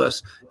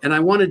clueless. And I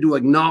wanted to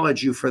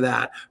acknowledge you for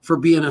that, for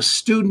being a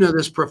student of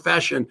this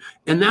profession.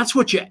 And that's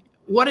what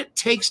what it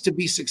takes to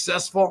be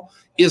successful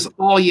is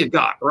all you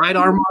got, right,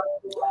 Armand?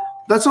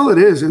 That's all it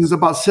is. And it's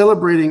about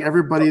celebrating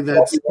everybody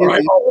that's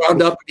right. All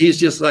wound up. He's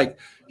just like,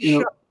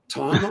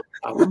 Tom.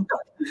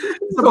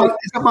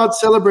 It's about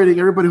celebrating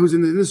everybody who's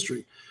in the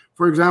industry.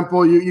 For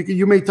example,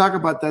 you may talk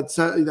about that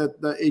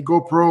a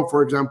GoPro,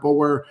 for example,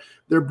 where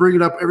they're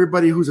bringing up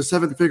everybody who's a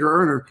 7-figure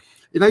earner.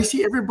 And I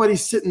see everybody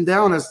sitting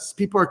down as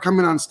people are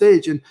coming on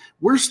stage, and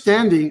we're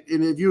standing.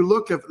 And if you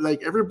look at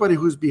like everybody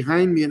who's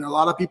behind me and a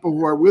lot of people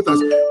who are with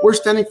us, we're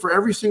standing for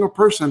every single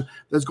person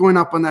that's going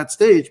up on that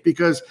stage,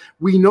 because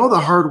we know the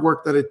hard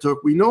work that it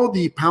took. We know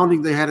the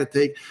pounding they had to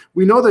take.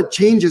 We know the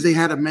changes they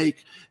had to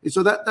make. And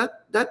so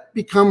that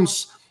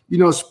becomes,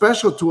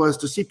 special to us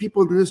to see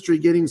people in the industry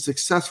getting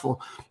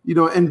successful,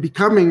 and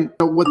becoming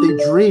what they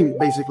dream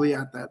basically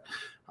at that.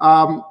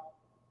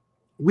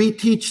 We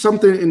teach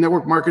something in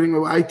network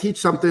marketing. I teach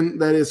something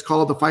that is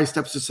called the 5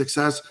 steps to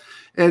success.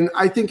 And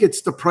I think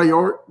it's the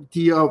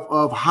priority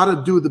of how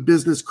to do the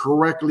business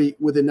correctly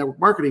within network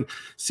marketing.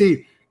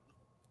 See,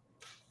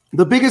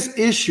 the biggest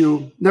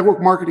issue network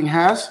marketing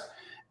has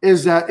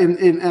is that,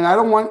 and I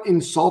don't want to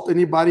insult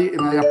anybody,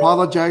 and I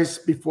apologize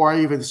before I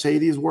even say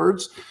these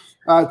words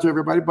to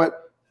everybody,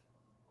 but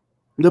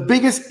the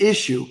biggest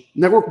issue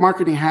network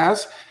marketing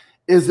has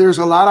is there's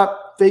a lot of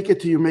fake it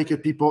till you make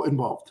it people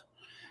involved.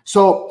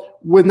 So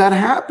when that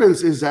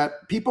happens is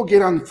that people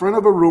get on front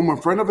of a room, in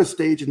front of a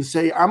stage, and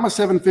say, I'm a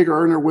 7-figure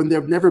earner when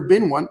they've never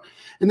been one.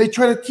 And they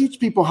try to teach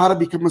people how to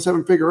become a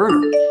 7-figure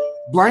earner.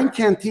 Blind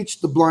can't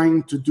teach the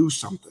blind to do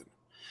something.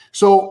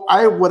 So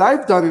what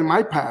I've done in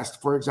my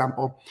past, for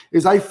example,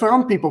 is I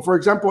found people, for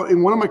example,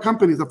 in one of my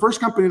companies, the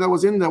first company that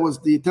was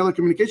the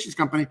telecommunications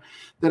company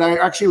that I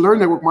actually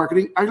learned network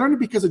marketing. I learned it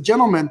because a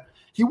gentleman,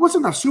 he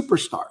wasn't a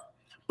superstar,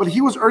 but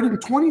he was earning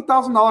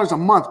 $20,000 a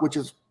month, which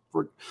is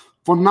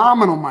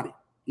phenomenal money.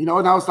 And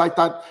I was like,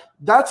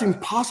 that's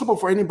impossible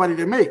for anybody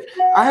to make.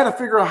 I had to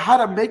figure out how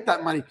to make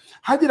that money.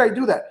 How did I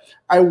do that?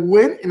 I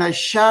went and I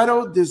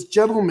shadowed this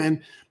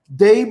gentleman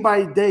day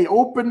by day,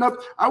 opened up.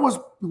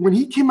 When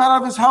he came out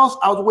of his house,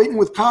 I was waiting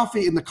with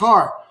coffee in the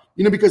car,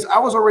 because I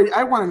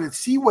wanted to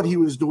see what he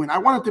was doing. I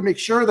wanted to make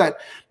sure that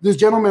this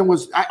gentleman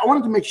I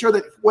wanted to make sure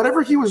that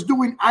whatever he was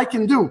doing, I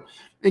can do.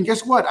 And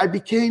guess what? I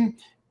became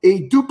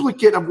a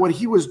duplicate of what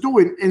he was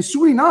doing. And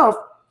soon enough,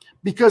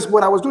 because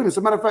what I was doing, as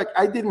a matter of fact,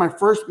 I did my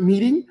first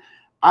meeting.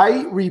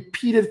 I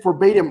repeated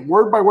verbatim,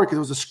 word by word, because it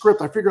was a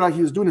script. I figured out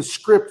he was doing a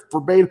script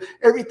verbatim,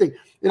 everything.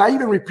 And I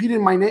even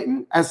repeated my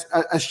name as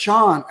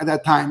Sean at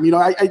that time.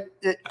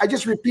 I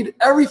just repeated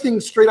everything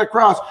straight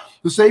across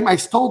the same. I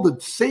stole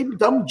the same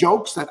dumb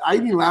jokes that I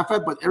didn't laugh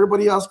at, but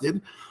everybody else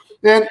did.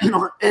 And,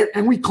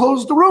 and we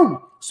closed the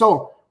room.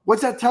 So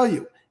what's that tell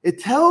you? It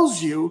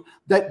tells you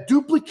that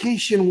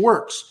duplication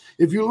works.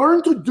 If you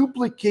learn to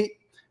duplicate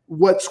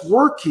what's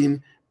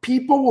working,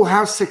 people will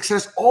have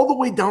success all the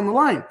way down the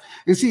line.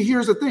 And see,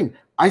 here's the thing.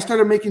 I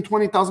started making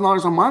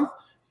 $20,000 a month,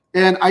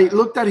 and I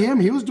looked at him.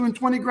 He was doing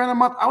 20 grand a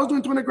month. I was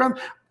doing 20 grand.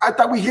 I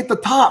thought we hit the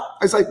top.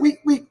 I was like,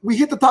 we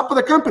hit the top of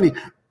the company.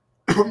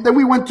 Then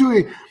we went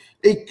to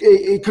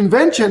a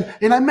convention,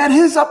 and I met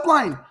his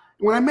upline.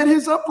 When I met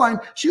his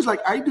upline, she was like,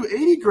 I do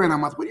 80 grand a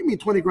month. What do you mean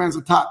 20 grand's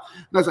the top?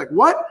 And I was like,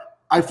 what?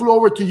 I flew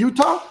over to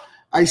Utah.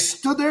 I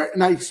stood there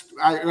and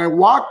I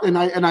walked and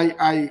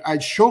I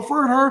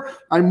chauffeured her.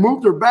 I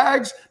moved her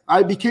bags.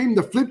 I became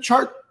the flip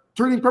chart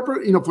turning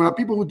pepper. For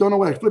people who don't know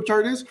what a flip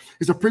chart is,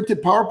 it's a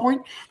printed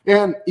PowerPoint.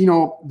 And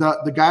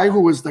the guy who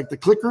was like the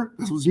clicker,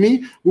 this was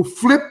me, who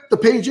flipped the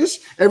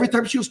pages every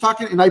time she was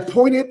talking, and I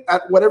pointed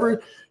at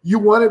whatever you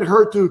wanted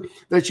her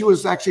that she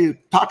was actually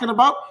talking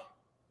about.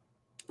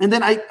 And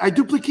then I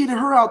duplicated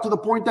her out to the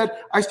point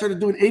that I started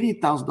doing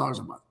 $80,000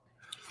 a month.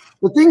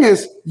 The thing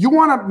is, you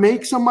want to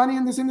make some money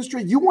in this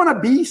industry. You want to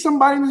be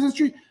somebody in this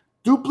industry.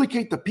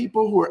 Duplicate the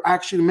people who are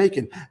actually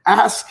making.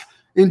 Ask,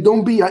 and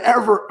don't be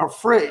ever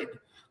afraid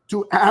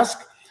to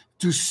ask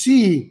to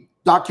see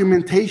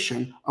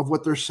documentation of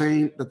what they're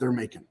saying that they're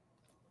making.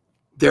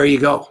 There you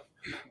go.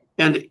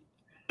 And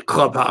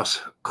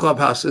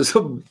Clubhouse is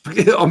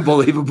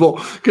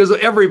unbelievable because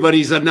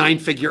everybody's a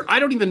 9-figure. I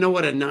don't even know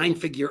what a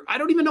 9-figure. I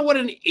don't even know what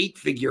an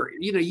 8-figure.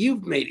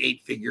 You've made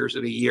 8 figures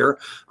in a year.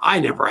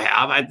 I never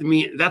have. I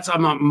mean,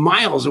 I'm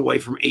miles away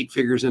from 8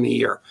 figures in a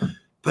year.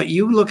 But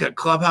you look at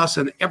Clubhouse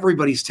and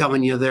everybody's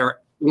telling you they're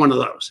one of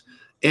those.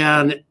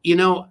 And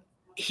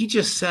he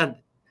just said,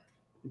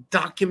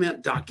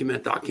 document.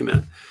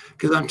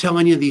 Because I'm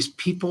telling you, these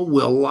people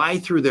will lie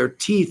through their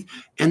teeth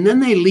and then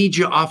they lead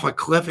you off a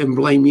cliff and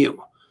blame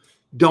you.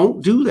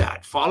 Don't do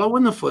that. Follow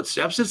in the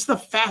footsteps. It's the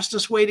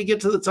fastest way to get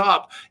to the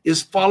top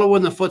is follow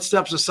in the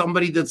footsteps of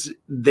somebody that's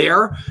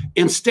there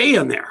and stay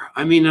in there.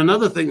 I mean,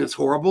 another thing that's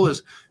horrible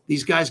is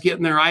these guys get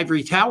in their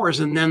ivory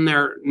towers and then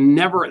they're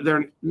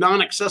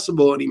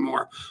non-accessible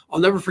anymore. I'll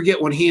never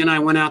forget when he and I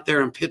went out there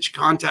and pitched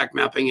contact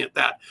mapping at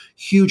that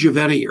huge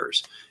event of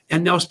yours.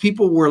 And those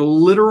people were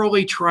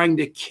literally trying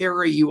to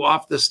carry you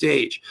off the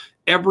stage,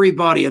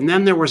 everybody. And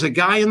then there was a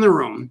guy in the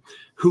room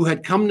who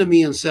had come to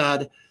me and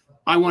said,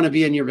 I want to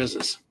be in your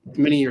business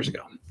many years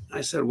ago.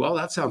 I said, well,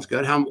 that sounds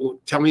good.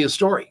 Tell me a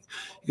story.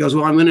 He goes,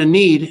 well, I'm going to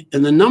need,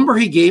 and the number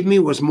he gave me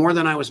was more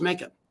than I was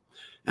making.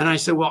 And I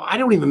said, well, I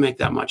don't even make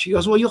that much. He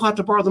goes, well, you'll have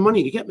to borrow the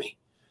money to get me.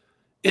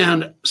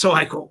 And so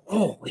I go,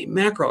 holy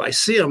mackerel. I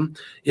see him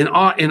in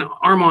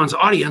Armand's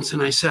audience.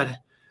 And I said,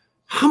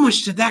 how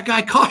much did that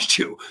guy cost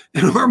you?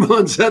 And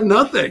Armand said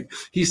nothing.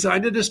 He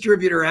signed a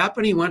distributor app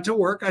and he went to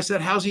work. I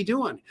said, how's he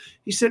doing?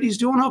 He said, he's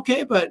doing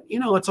okay, but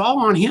it's all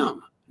on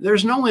him.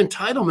 There's no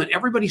entitlement.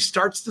 Everybody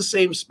starts the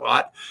same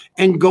spot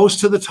and goes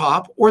to the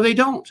top, or they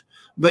don't.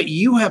 But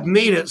you have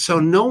made it so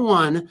no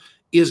one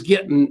is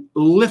getting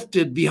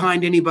lifted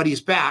behind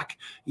anybody's back.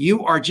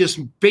 You are just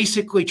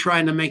basically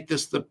trying to make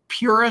this the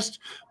purest,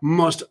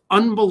 most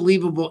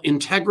unbelievable,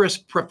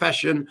 integrous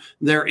profession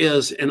there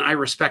is. And I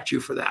respect you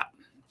for that.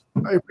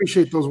 I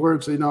appreciate those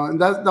words,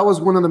 and that was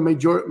one of the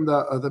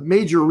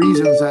major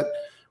reasons that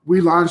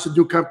we launched a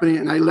new company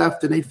and I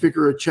left an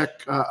 8-figure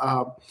check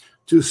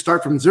to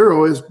start from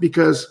zero, is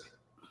because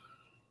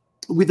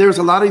there's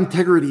a lot of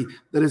integrity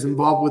that is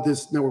involved with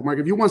this network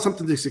marketing. If you want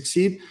something to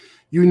succeed,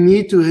 you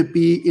need to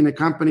be in a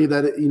company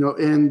that,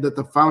 and that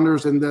the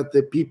founders and that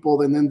the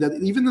people, and then that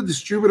even the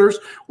distributors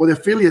or the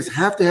affiliates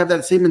have to have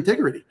that same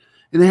integrity,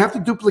 and they have to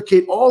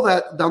duplicate all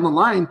that down the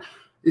line.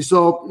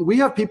 So we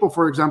have people,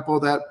 for example,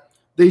 that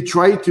they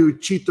try to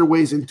cheat their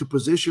ways into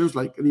positions,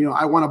 like,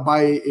 I want to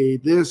buy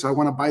this, I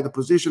want to buy the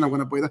position, I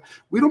want to buy that.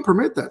 We don't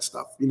permit that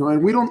stuff,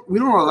 and we don't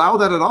allow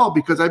that at all,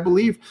 because I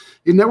believe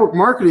in network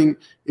marketing,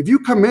 if you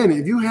come in,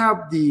 if you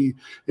have the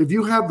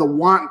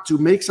want to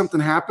make something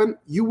happen,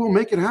 you will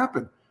make it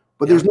happen.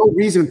 But there's no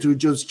reason to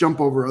just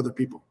jump over other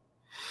people.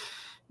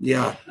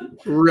 Yeah,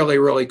 really,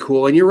 really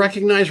cool. And you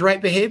recognize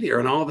right behavior.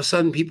 And all of a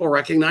sudden people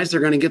recognize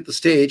they're going to get the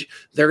stage.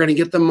 They're going to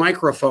get the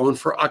microphone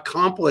for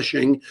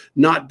accomplishing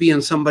not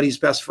being somebody's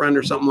best friend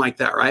or something like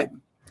that, right?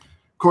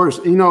 Of course.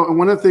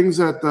 One of the things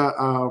that,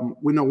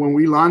 when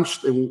we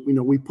launched and,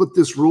 we put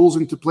these rules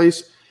into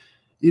place,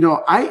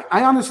 I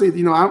honestly,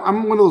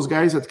 I'm one of those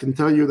guys that can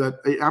tell you that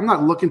I'm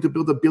not looking to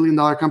build $1 billion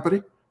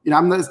company.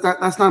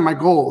 That's not my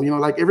goal.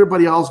 Like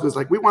everybody else goes,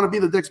 like, we want to be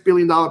the next $1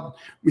 billion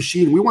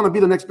machine. We want to be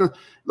the next.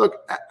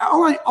 Look,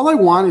 all I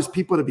want is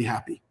people to be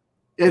happy.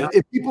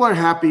 If people are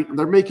happy,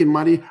 they're making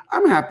money,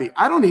 I'm happy.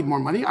 I don't need more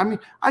money. I mean,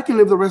 I can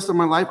live the rest of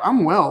my life.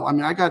 I'm well. I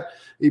mean, I got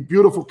a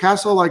beautiful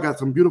castle. I got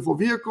some beautiful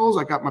vehicles.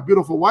 I got my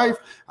beautiful wife.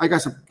 I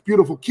got some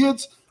beautiful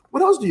kids.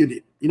 What else do you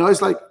need?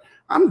 It's like,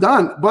 I'm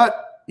done.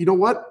 But you know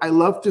what? I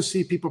love to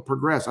see people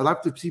progress. I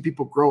love to see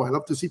people grow. I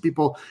love to see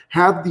people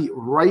have the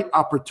right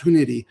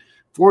opportunity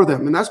for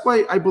them. And that's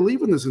why I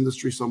believe in this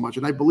industry so much.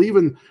 And I believe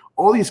in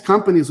all these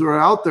companies that are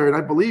out there. And I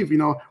believe,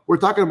 we're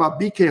talking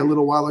about BK a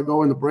little while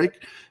ago in the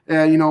break.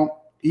 And,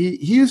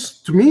 he's,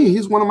 to me,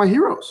 he's one of my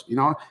heroes.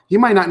 He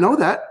might not know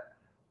that,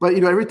 but,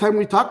 every time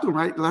we talk to him,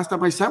 right? The last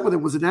time I sat with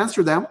him was in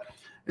Amsterdam.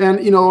 And,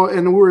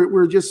 and we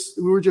were just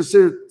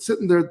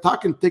sitting there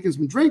talking, taking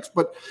some drinks.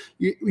 But,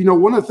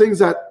 one of the things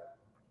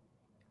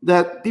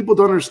that people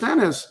don't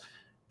understand is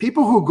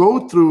people who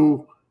go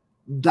through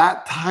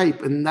that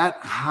type and that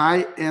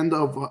high end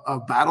of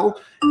battle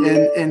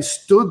and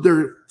stood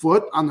their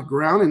foot on the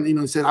ground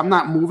and said, I'm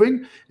not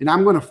moving and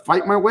I'm going to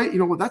fight my way.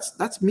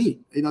 That's me.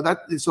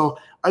 So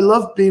I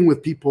love being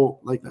with people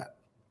like that.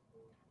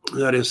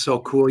 That is so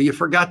cool. You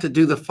forgot to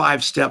do the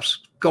 5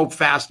 steps. Go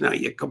fast now.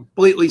 You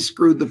completely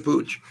screwed the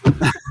pooch.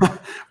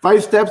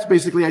 5 steps.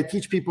 Basically, I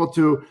teach people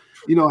to,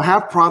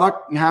 have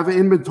product and have an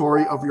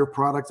inventory of your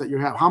products that you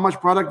have. How much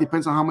product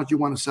depends on how much you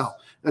want to sell.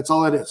 That's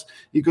all it is,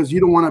 because you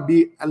don't want to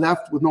be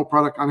left with no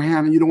product on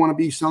hand, and you don't want to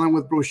be selling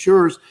with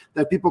brochures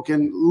that people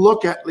can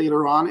look at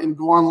later on and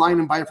go online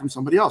and buy it from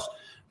somebody else.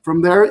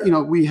 From there,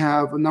 we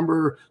have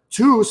number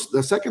 2.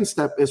 The second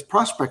step is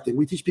prospecting.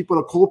 We teach people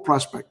to cold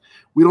prospect.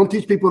 We don't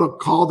teach people to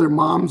call their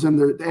moms and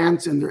their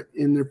aunts and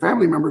their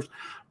family members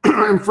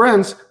and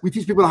friends. We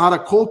teach people how to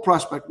cold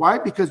prospect. Why?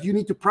 Because you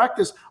need to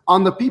practice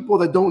on the people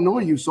that don't know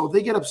you. So if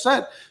they get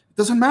upset, it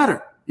doesn't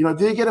matter. If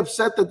they get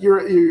upset that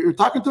you're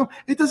talking to them,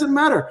 it doesn't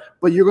matter.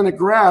 But you're going to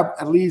grab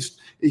at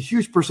least a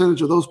huge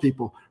percentage of those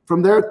people.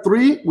 From there,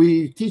 3,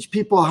 we teach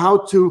people how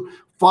to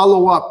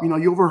follow up.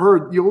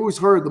 You always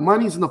heard the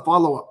money's in the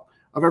follow-up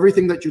of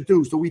everything that you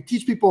do. So we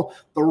teach people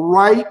the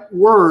right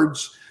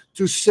words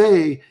to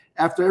say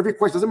after every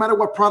question. Doesn't matter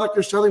what product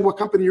you're selling, what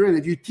company you're in.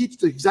 If you teach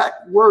the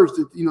exact words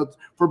that,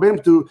 for them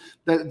to,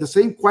 the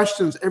same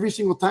questions every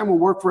single time will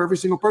work for every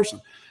single person.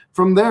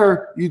 From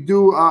there, you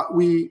do,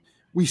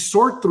 we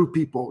sort through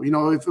people.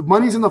 If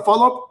money's in the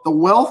follow-up, the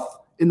wealth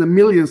in the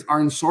millions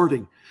are in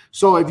sorting.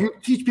 So if you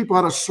teach people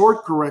how to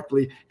sort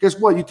correctly, guess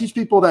what? You teach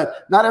people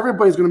that not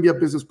everybody's going to be a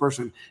business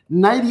person.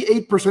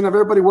 98% of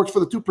everybody works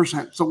for the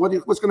 2%. So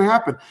what's going to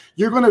happen?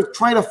 You're going to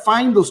try to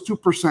find those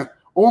 2%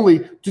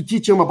 only to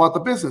teach them about the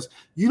business.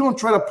 You don't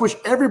try to push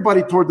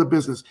everybody toward the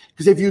business,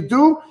 because if you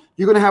do,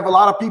 you're going to have a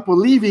lot of people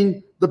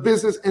leaving the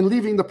business and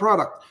leaving the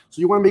product. So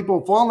you want to make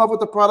people fall in love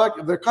with the product.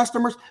 If they're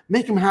customers,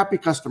 make them happy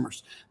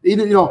customers.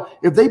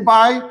 If they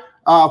buy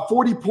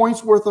 40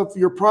 points worth of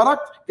your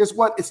product, guess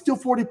what? It's still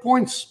 40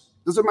 points.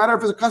 Doesn't matter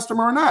if it's a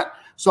customer or not.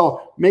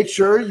 So make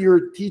sure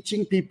you're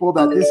teaching people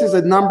that this is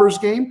a numbers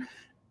game.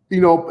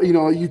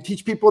 You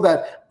teach people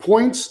that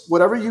points,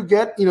 whatever you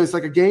get, it's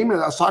like a game,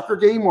 a soccer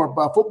game or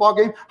a football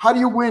game. How do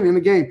you win in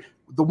a game?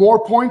 The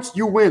more points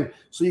you win.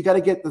 So you got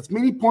to get as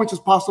many points as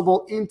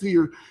possible into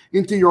your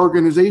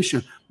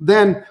organization.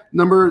 Then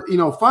number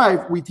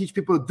 5, we teach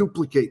people to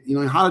duplicate.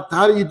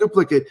 How do you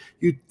duplicate?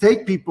 You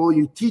take people,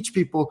 you teach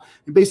people,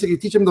 and basically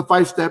teach them the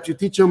 5 steps. You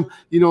teach them,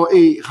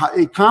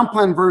 a comp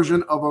plan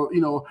version of a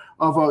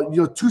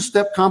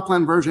 2-step comp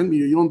plan version.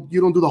 You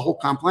don't do the whole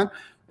comp plan.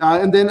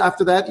 And then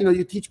after that,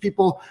 you teach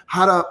people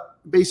how to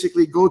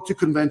basically go to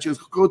conventions,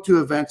 go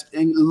to events,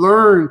 and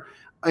learn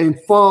and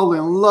fall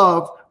in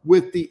love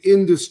with the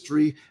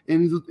industry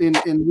and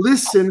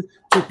listen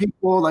to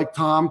people like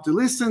Tom, to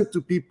listen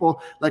to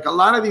people like a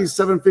lot of these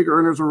 7-figure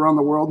earners around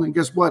the world. And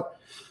guess what?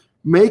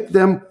 Make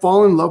them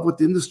fall in love with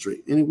the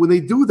industry. And when they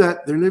do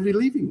that, they're never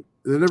leaving.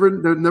 They're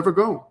never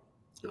go.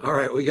 All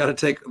right, we got to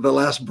take the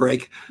last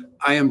break.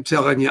 I am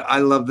telling you,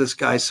 I love this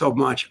guy so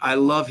much. I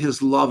love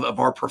his love of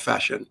our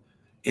profession.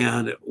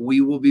 And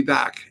we will be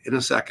back in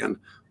a second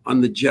on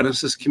the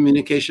Genesis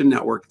Communication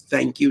Network.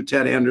 Thank you,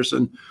 Ted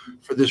Anderson,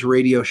 for this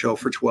radio show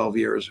for 12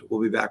 years.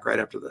 We'll be back right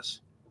after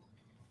this.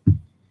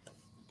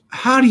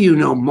 How do you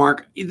know,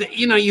 Mark?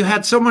 You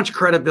had so much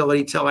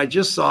credibility till I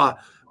just saw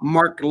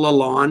Mark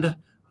Lalonde,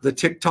 the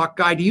TikTok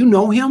guy. Do you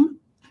know him?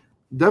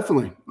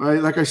 Definitely.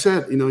 Like I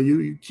said,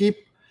 you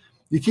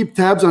keep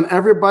tabs on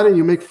everybody and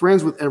you make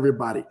friends with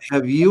everybody.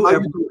 Have you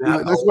ever?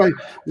 That's why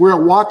we're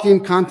a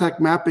walking contact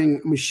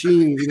mapping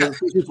machine,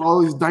 for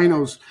all these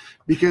dinos,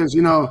 because,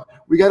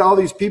 we got all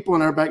these people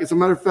in our back. As a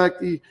matter of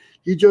fact,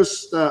 he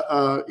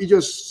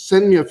just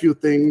sent me a few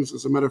things,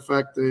 as a matter of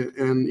fact.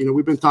 And,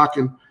 we've been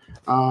talking.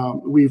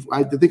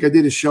 I think I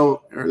did a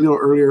show a little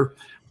earlier,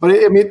 but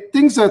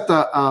things that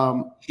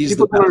he's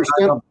people the don't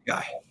understand.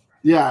 Guy.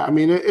 Yeah.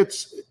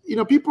 It's,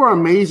 people are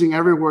amazing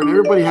everywhere and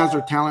everybody has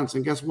their talents.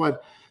 And guess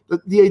what?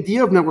 The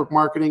idea of network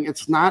marketing,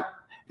 it's not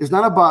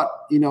about,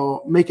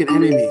 making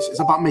enemies. It's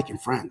about making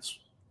friends.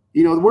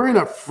 We're in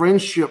a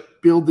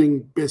friendship building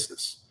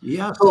business.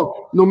 Yeah.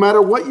 So no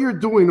matter what you're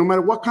doing, no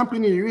matter what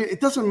company you're in, it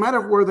doesn't matter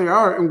where they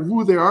are and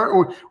who they are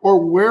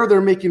or where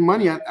they're making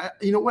money at.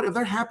 You know what? If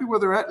they're happy where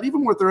they're at, leave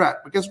them where they're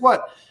at. But guess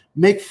what?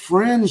 Make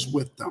friends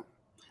with them.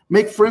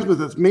 Make friends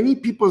with as many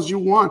people as you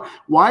want.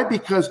 Why?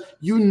 Because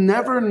you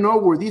never know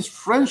where these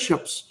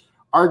friendships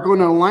are going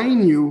to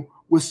align you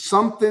with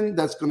something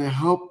that's going to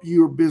help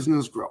your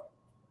business grow.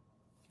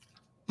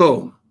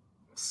 Boom.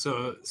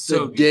 So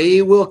the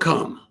day will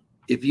come,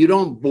 if you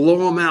don't blow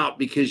them out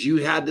because you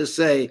had to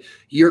say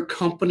your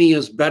company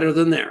is better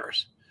than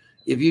theirs,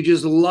 if you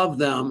just love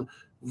them,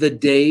 the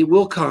day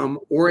will come,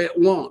 or it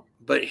won't.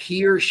 But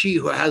he or she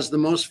who has the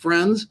most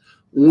friends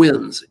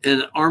wins.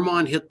 And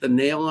Armand hit the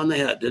nail on the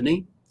head, didn't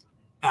he?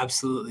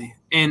 Absolutely.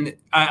 And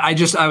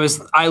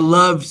I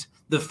loved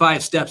the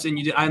 5 steps, and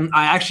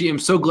I actually am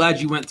so glad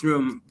you went through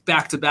them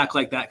back to back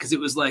like that, because it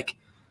was like,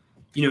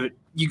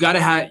 you got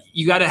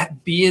to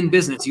be in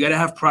business. You got to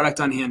have product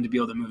on hand to be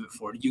able to move it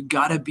forward. You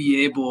got to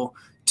be able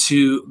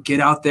to get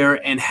out there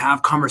and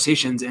have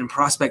conversations and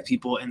prospect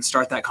people and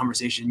start that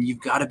conversation.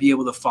 You've got to be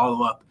able to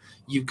follow up.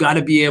 You've got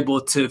to be able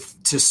to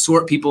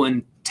sort people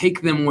and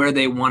take them where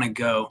they want to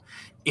go.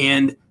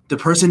 And the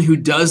person who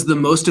does the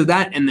most of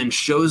that and then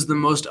shows the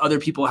most other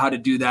people how to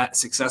do that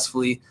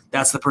successfully,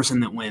 that's the person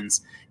that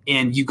wins.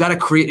 And you've got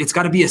to it's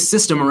got to be a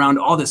system around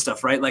all this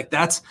stuff, right? Like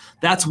that's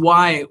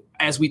why,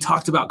 as we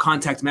talked about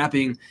contact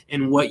mapping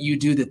and what you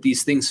do, that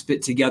these things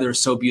fit together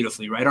so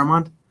beautifully, right,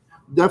 Armand?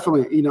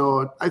 Definitely.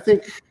 I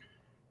think,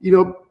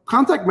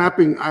 contact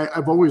mapping,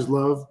 I've always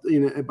loved,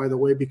 by the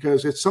way,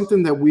 because it's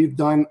something that we've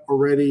done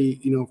already,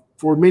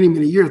 for many,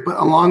 many years. But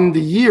along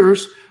the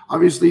years,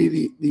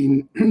 obviously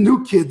the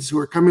new kids who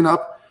are coming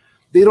up,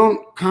 they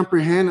don't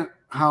comprehend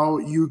how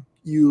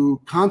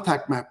you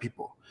contact map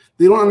people.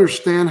 They don't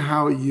understand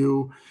how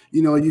you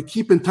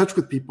keep in touch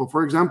with people.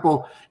 For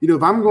example,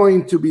 if I'm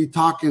going to be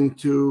talking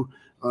to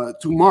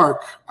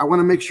Mark, I want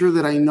to make sure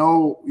that I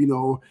know,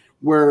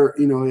 where,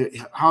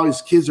 how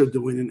his kids are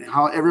doing and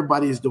how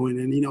everybody is doing,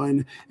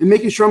 and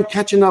making sure I'm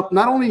catching up.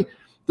 Not only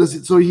does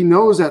it, so he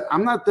knows that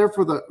I'm not there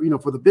for the,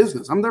 for the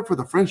business. I'm there for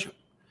the friendship.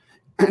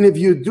 And if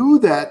you do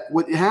that,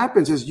 what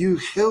happens is you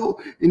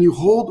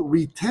hold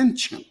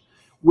retention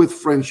with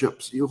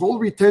friendships. You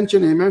hold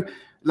retention, and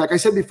like I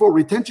said before,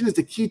 retention is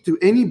the key to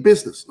any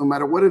business, no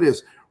matter what it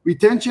is.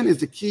 Retention is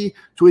the key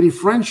to any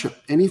friendship,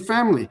 any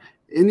family,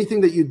 anything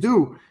that you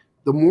do.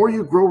 The more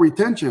you grow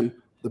retention,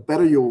 the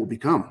better you will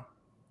become.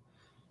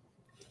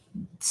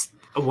 It's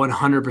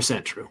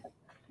 100% true.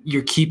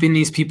 You're keeping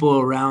these people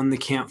around the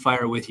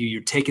campfire with you.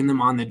 You're taking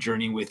them on the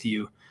journey with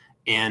you.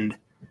 And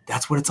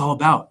that's what it's all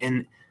about.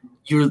 And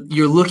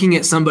you're looking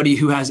at somebody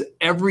who has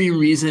every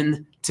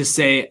reason to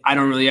say, I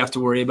don't really have to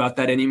worry about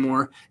that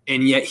anymore.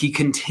 And yet he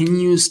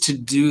continues to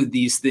do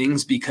these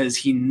things because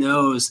he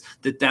knows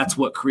that that's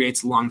what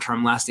creates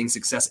long-term lasting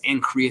success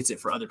and creates it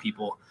for other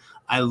people.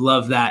 I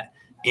love that.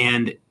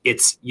 And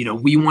it's,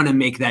 we want to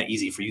make that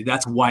easy for you.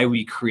 That's why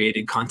we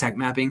created contact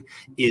mapping,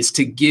 is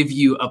to give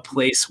you a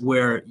place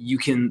where you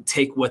can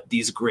take what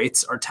these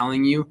greats are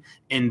telling you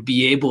and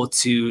be able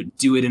to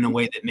do it in a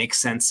way that makes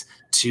sense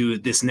to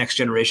this next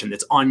generation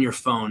that's on your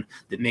phone,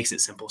 that makes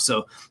it simple.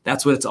 So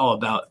that's what it's all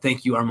about.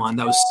 Thank you, Armand.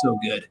 That was so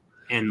good.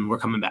 And we're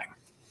coming back.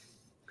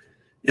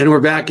 And we're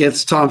back.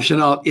 It's Tom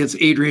Chenault. It's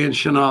Adrian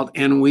Chenault.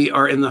 And we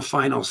are in the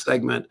final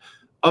segment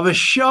of a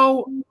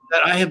show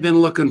that I have been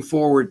looking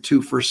forward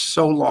to for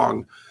so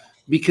long,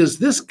 because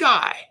this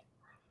guy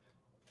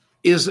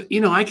is,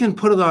 I can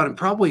put it on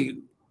probably,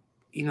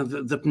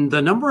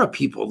 the number of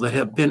people that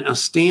have been a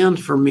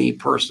stand for me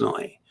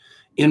personally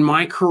in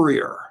my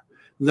career,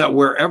 that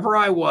wherever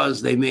I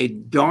was, they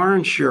made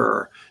darn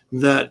sure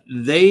that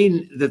they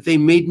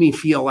made me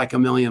feel like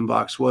 $1 million,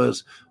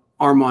 was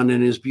Armand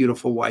and his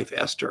beautiful wife,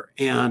 Esther.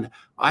 And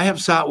I have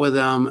sat with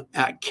them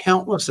at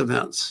countless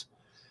events,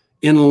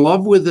 in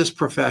love with this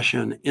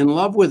profession, in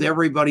love with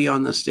everybody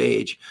on the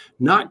stage,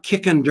 not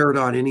kicking dirt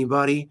on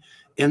anybody.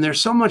 And there's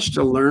so much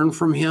to learn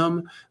from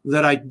him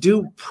that I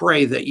do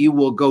pray that you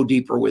will go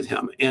deeper with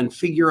him and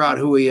figure out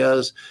who he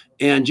is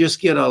and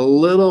just get a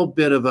little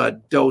bit of a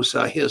dose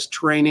of his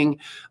training.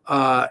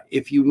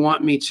 If you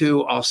want me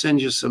to, I'll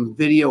send you some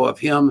video of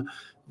him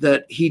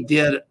that he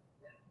did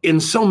in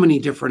so many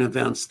different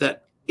events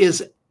that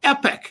is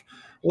epic.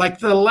 Like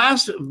the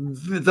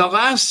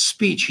last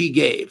speech he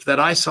gave that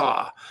I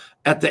saw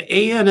at the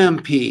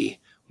ANMP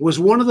was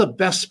one of the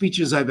best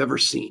speeches I've ever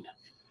seen.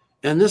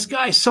 And this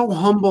guy's so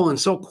humble and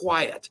so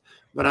quiet,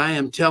 but I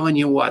am telling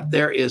you what,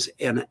 there is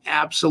an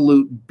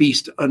absolute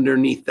beast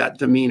underneath that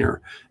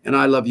demeanor. And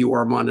I love you,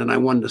 Armand, and I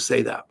wanted to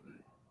say that.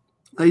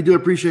 I do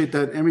appreciate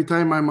that. Every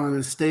time I'm on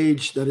a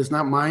stage that is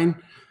not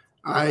mine,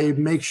 I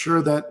make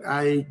sure that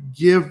I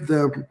give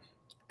them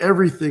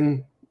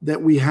everything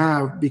that we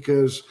have,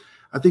 because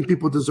I think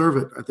people deserve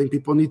it. I think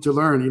people need to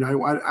learn.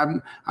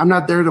 I'm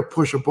not there to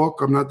push a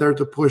book. I'm not there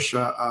to push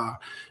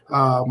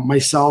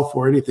myself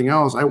or anything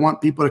else. I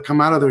want people to come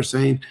out of there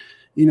saying,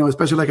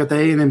 especially like at the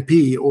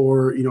ANMP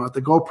or at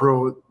the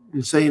GoPro,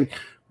 and saying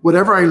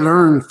whatever I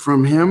learned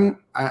from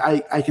him,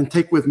 I can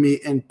take with me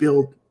and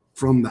build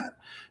from that.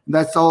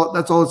 That's all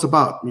it's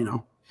about.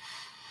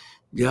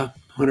 Yeah,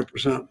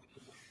 100%.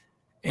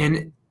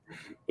 And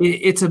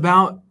it's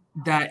about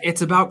that.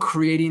 It's about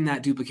creating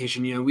that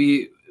duplication.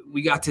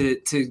 We got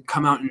to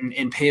come out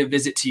and pay a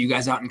visit to you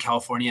guys out in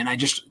California. And I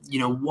just,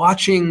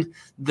 watching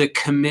the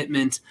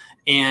commitment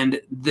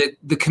and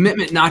the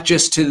commitment, not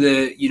just to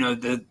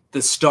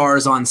the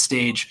stars on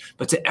stage,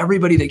 but to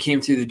everybody that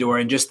came through the door,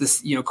 and just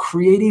this,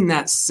 creating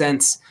that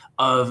sense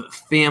of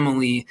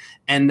family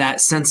and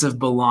that sense of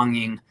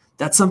belonging.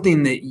 That's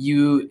something that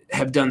you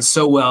have done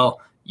so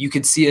well. You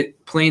could see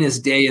it plain as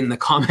day in the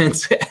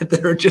comments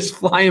that are just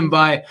flying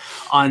by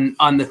on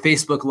the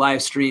Facebook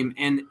live stream.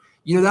 And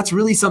that's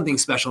really something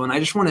special. And I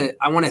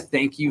want to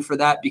thank you for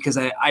that, because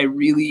I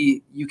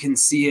really, you can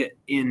see it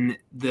in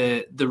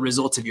the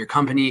results of your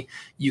company.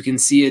 You can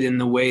see it in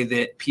the way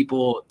that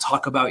people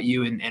talk about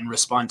you and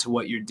respond to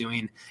what you're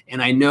doing.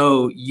 And I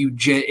know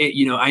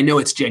I know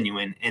it's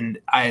genuine. And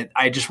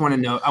I just want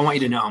you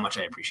to know how much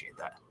I appreciate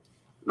that.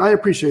 I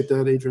appreciate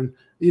that, Adrian.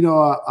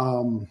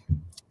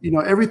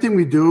 Everything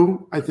we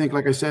do, I think,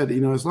 like I said,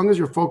 as long as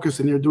you're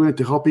focused and you're doing it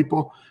to help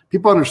people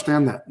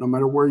understand that no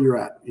matter where you're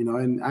at,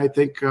 and I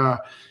think,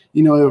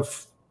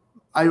 if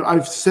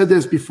I've said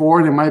this before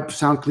and it might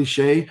sound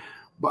cliche,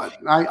 but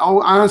I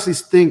honestly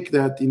think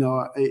that,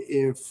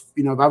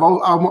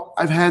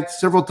 I've had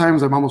several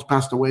times I've almost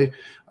passed away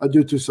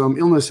due to some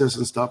illnesses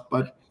and stuff,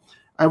 but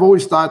I've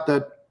always thought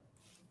that,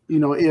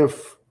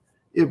 if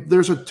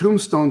there's a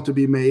tombstone to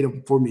be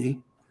made for me,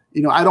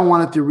 I don't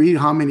want it to read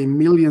how many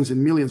millions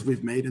and millions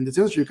we've made in this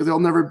industry, because it'll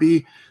never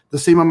be the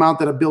same amount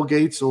that a Bill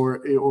Gates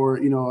or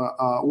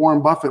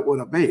Warren Buffett would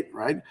have made,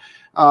 right?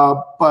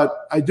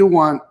 But I do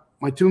want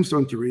my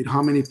tombstone to read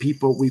how many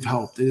people we've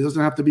helped. It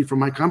doesn't have to be from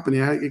my company.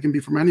 It can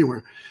be from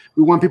anywhere.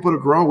 We want people to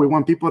grow. We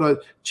want people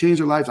to change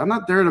their lives. I'm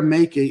not there to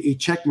make a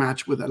check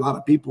match with a lot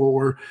of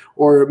people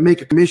or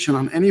make a commission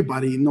on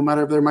anybody, no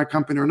matter if they're my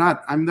company or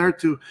not. I'm there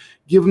to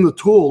give them the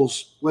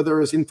tools,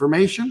 whether it's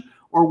information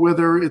or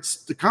whether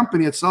it's the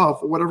company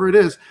itself or whatever it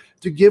is,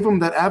 to give them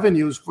that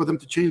avenues for them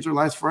to change their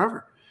lives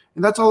forever.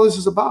 And that's all this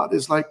is about.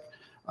 It's like,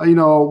 we're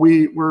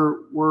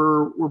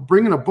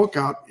bringing a book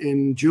out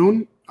in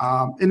June.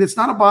 And it's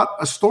not about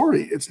a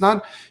story. It's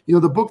not,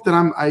 the book that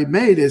I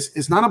made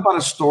is not about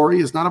a story.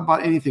 It's not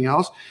about anything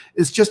else.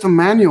 It's just a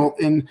manual.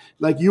 And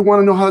like, you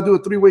want to know how to do a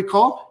 3-way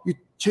call, you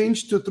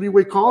change to a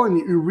 3-way call and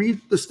you read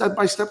the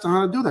step-by-steps on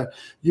how to do that.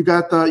 You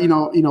got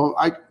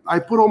the, I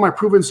put all my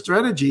proven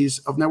strategies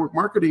of network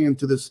marketing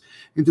into this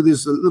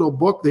little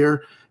book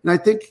there. And I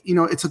think,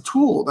 it's a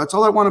tool. That's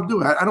all I want to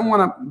do. I don't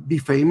want to be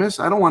famous.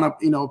 I don't want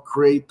to,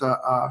 create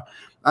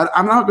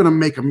I'm not going to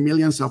make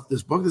millions of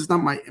this book. This is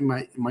not my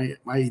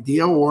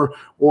idea, or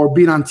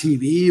being on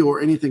TV or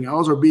anything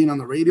else, or being on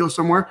the radio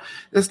somewhere.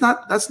 That's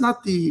not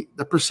the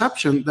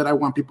perception that I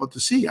want people to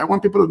see. I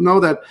want people to know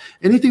that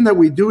anything that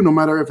we do, no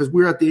matter if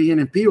we're at the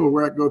ANP or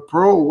we're at Go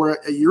Pro or we're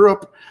at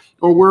Europe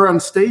or we're on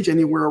stage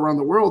anywhere around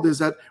the world, is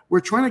that we're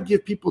trying to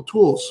give people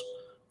tools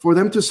for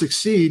them to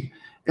succeed.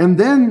 And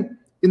then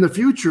in the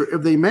future,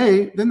 if they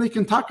may, then they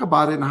can talk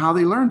about it and how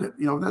they learned it.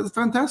 That's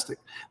fantastic.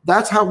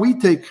 That's how we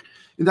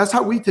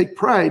take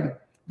pride,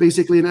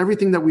 basically, in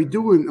everything that we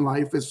do in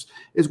life, is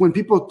when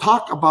people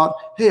talk about,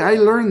 hey, I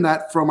learned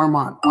that from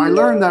Armand. I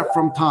learned that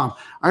from Tom.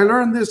 I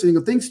learned this.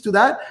 And thanks to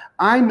that,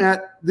 I'm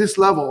at this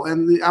level,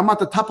 and I'm at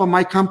the top of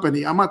my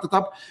company. I'm at the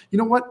top. You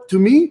know what? To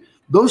me,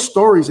 those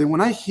stories, and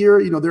when I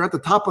hear, they're at the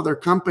top of their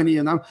company,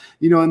 and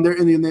and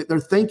they're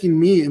thanking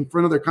me in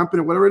front of their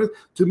company, whatever it is,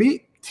 to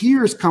me,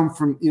 tears come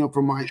from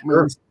my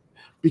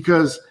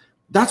because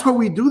that's what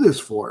we do this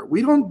for.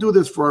 We don't do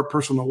this for our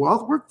personal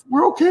wealth.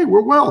 We're okay.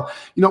 We're well.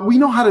 We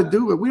know how to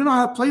do it. We know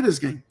how to play this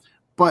game,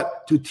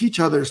 but to teach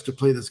others to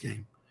play this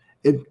game,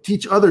 and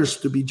teach others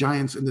to be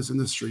giants in this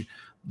industry,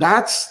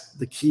 that's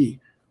the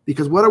key.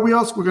 Because what are we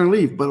else we're going to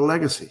leave but a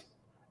legacy?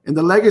 And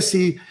the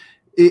legacy,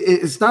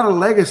 it's not a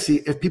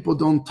legacy if people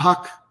don't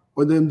talk,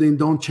 or then they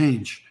don't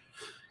change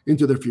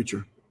into their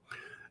future.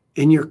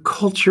 And your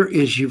culture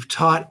is, you've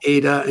taught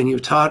Ada, and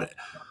you've taught,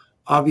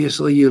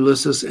 obviously,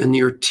 Ulysses and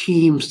your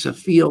teams to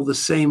feel the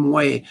same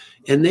way.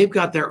 And they've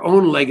got their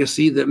own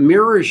legacy that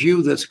mirrors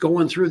you, that's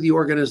going through the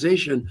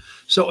organization.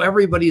 So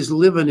everybody's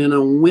living in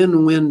a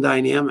win-win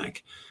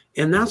dynamic.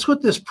 And that's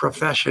what this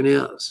profession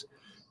is.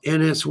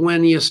 And it's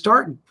when you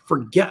start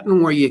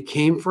forgetting where you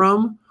came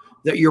from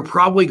that you're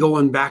probably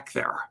going back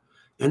there.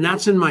 And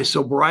that's in my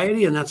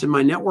sobriety, and that's in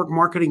my network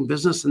marketing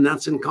business, and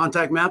that's in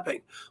contact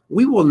mapping.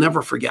 We will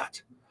never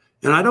forget.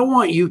 And I don't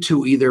want you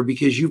to either,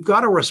 because you've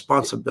got a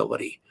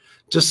responsibility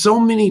to so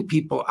many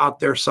people out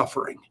there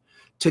suffering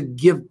to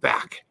give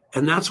back.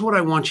 And that's what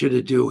I want you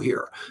to do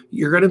here.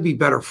 You're going to be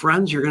better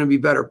friends. You're going to be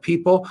better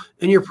people.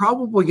 And you're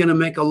probably going to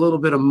make a little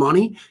bit of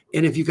money.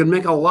 And if you can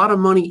make a lot of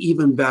money,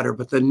 even better.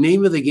 But the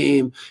name of the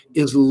game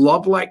is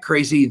love like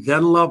crazy,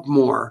 then love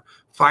more.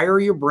 Fire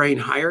your brain,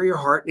 hire your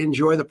heart, and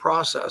enjoy the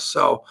process.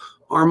 So,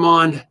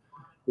 Armand,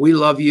 we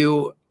love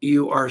you.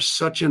 You are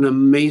such an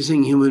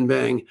amazing human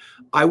being.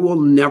 I will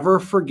never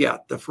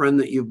forget the friend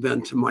that you've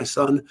been to my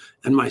son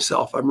and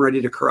myself. I'm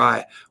ready to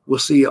cry. We'll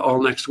see you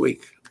all next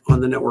week on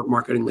the Network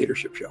Marketing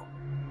Leadership Show.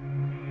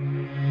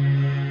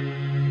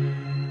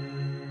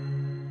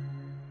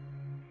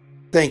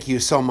 Thank you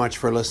so much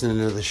for listening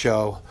to the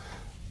show.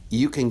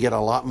 You can get a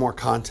lot more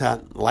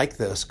content like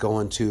this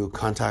going to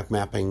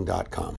contactmapping.com.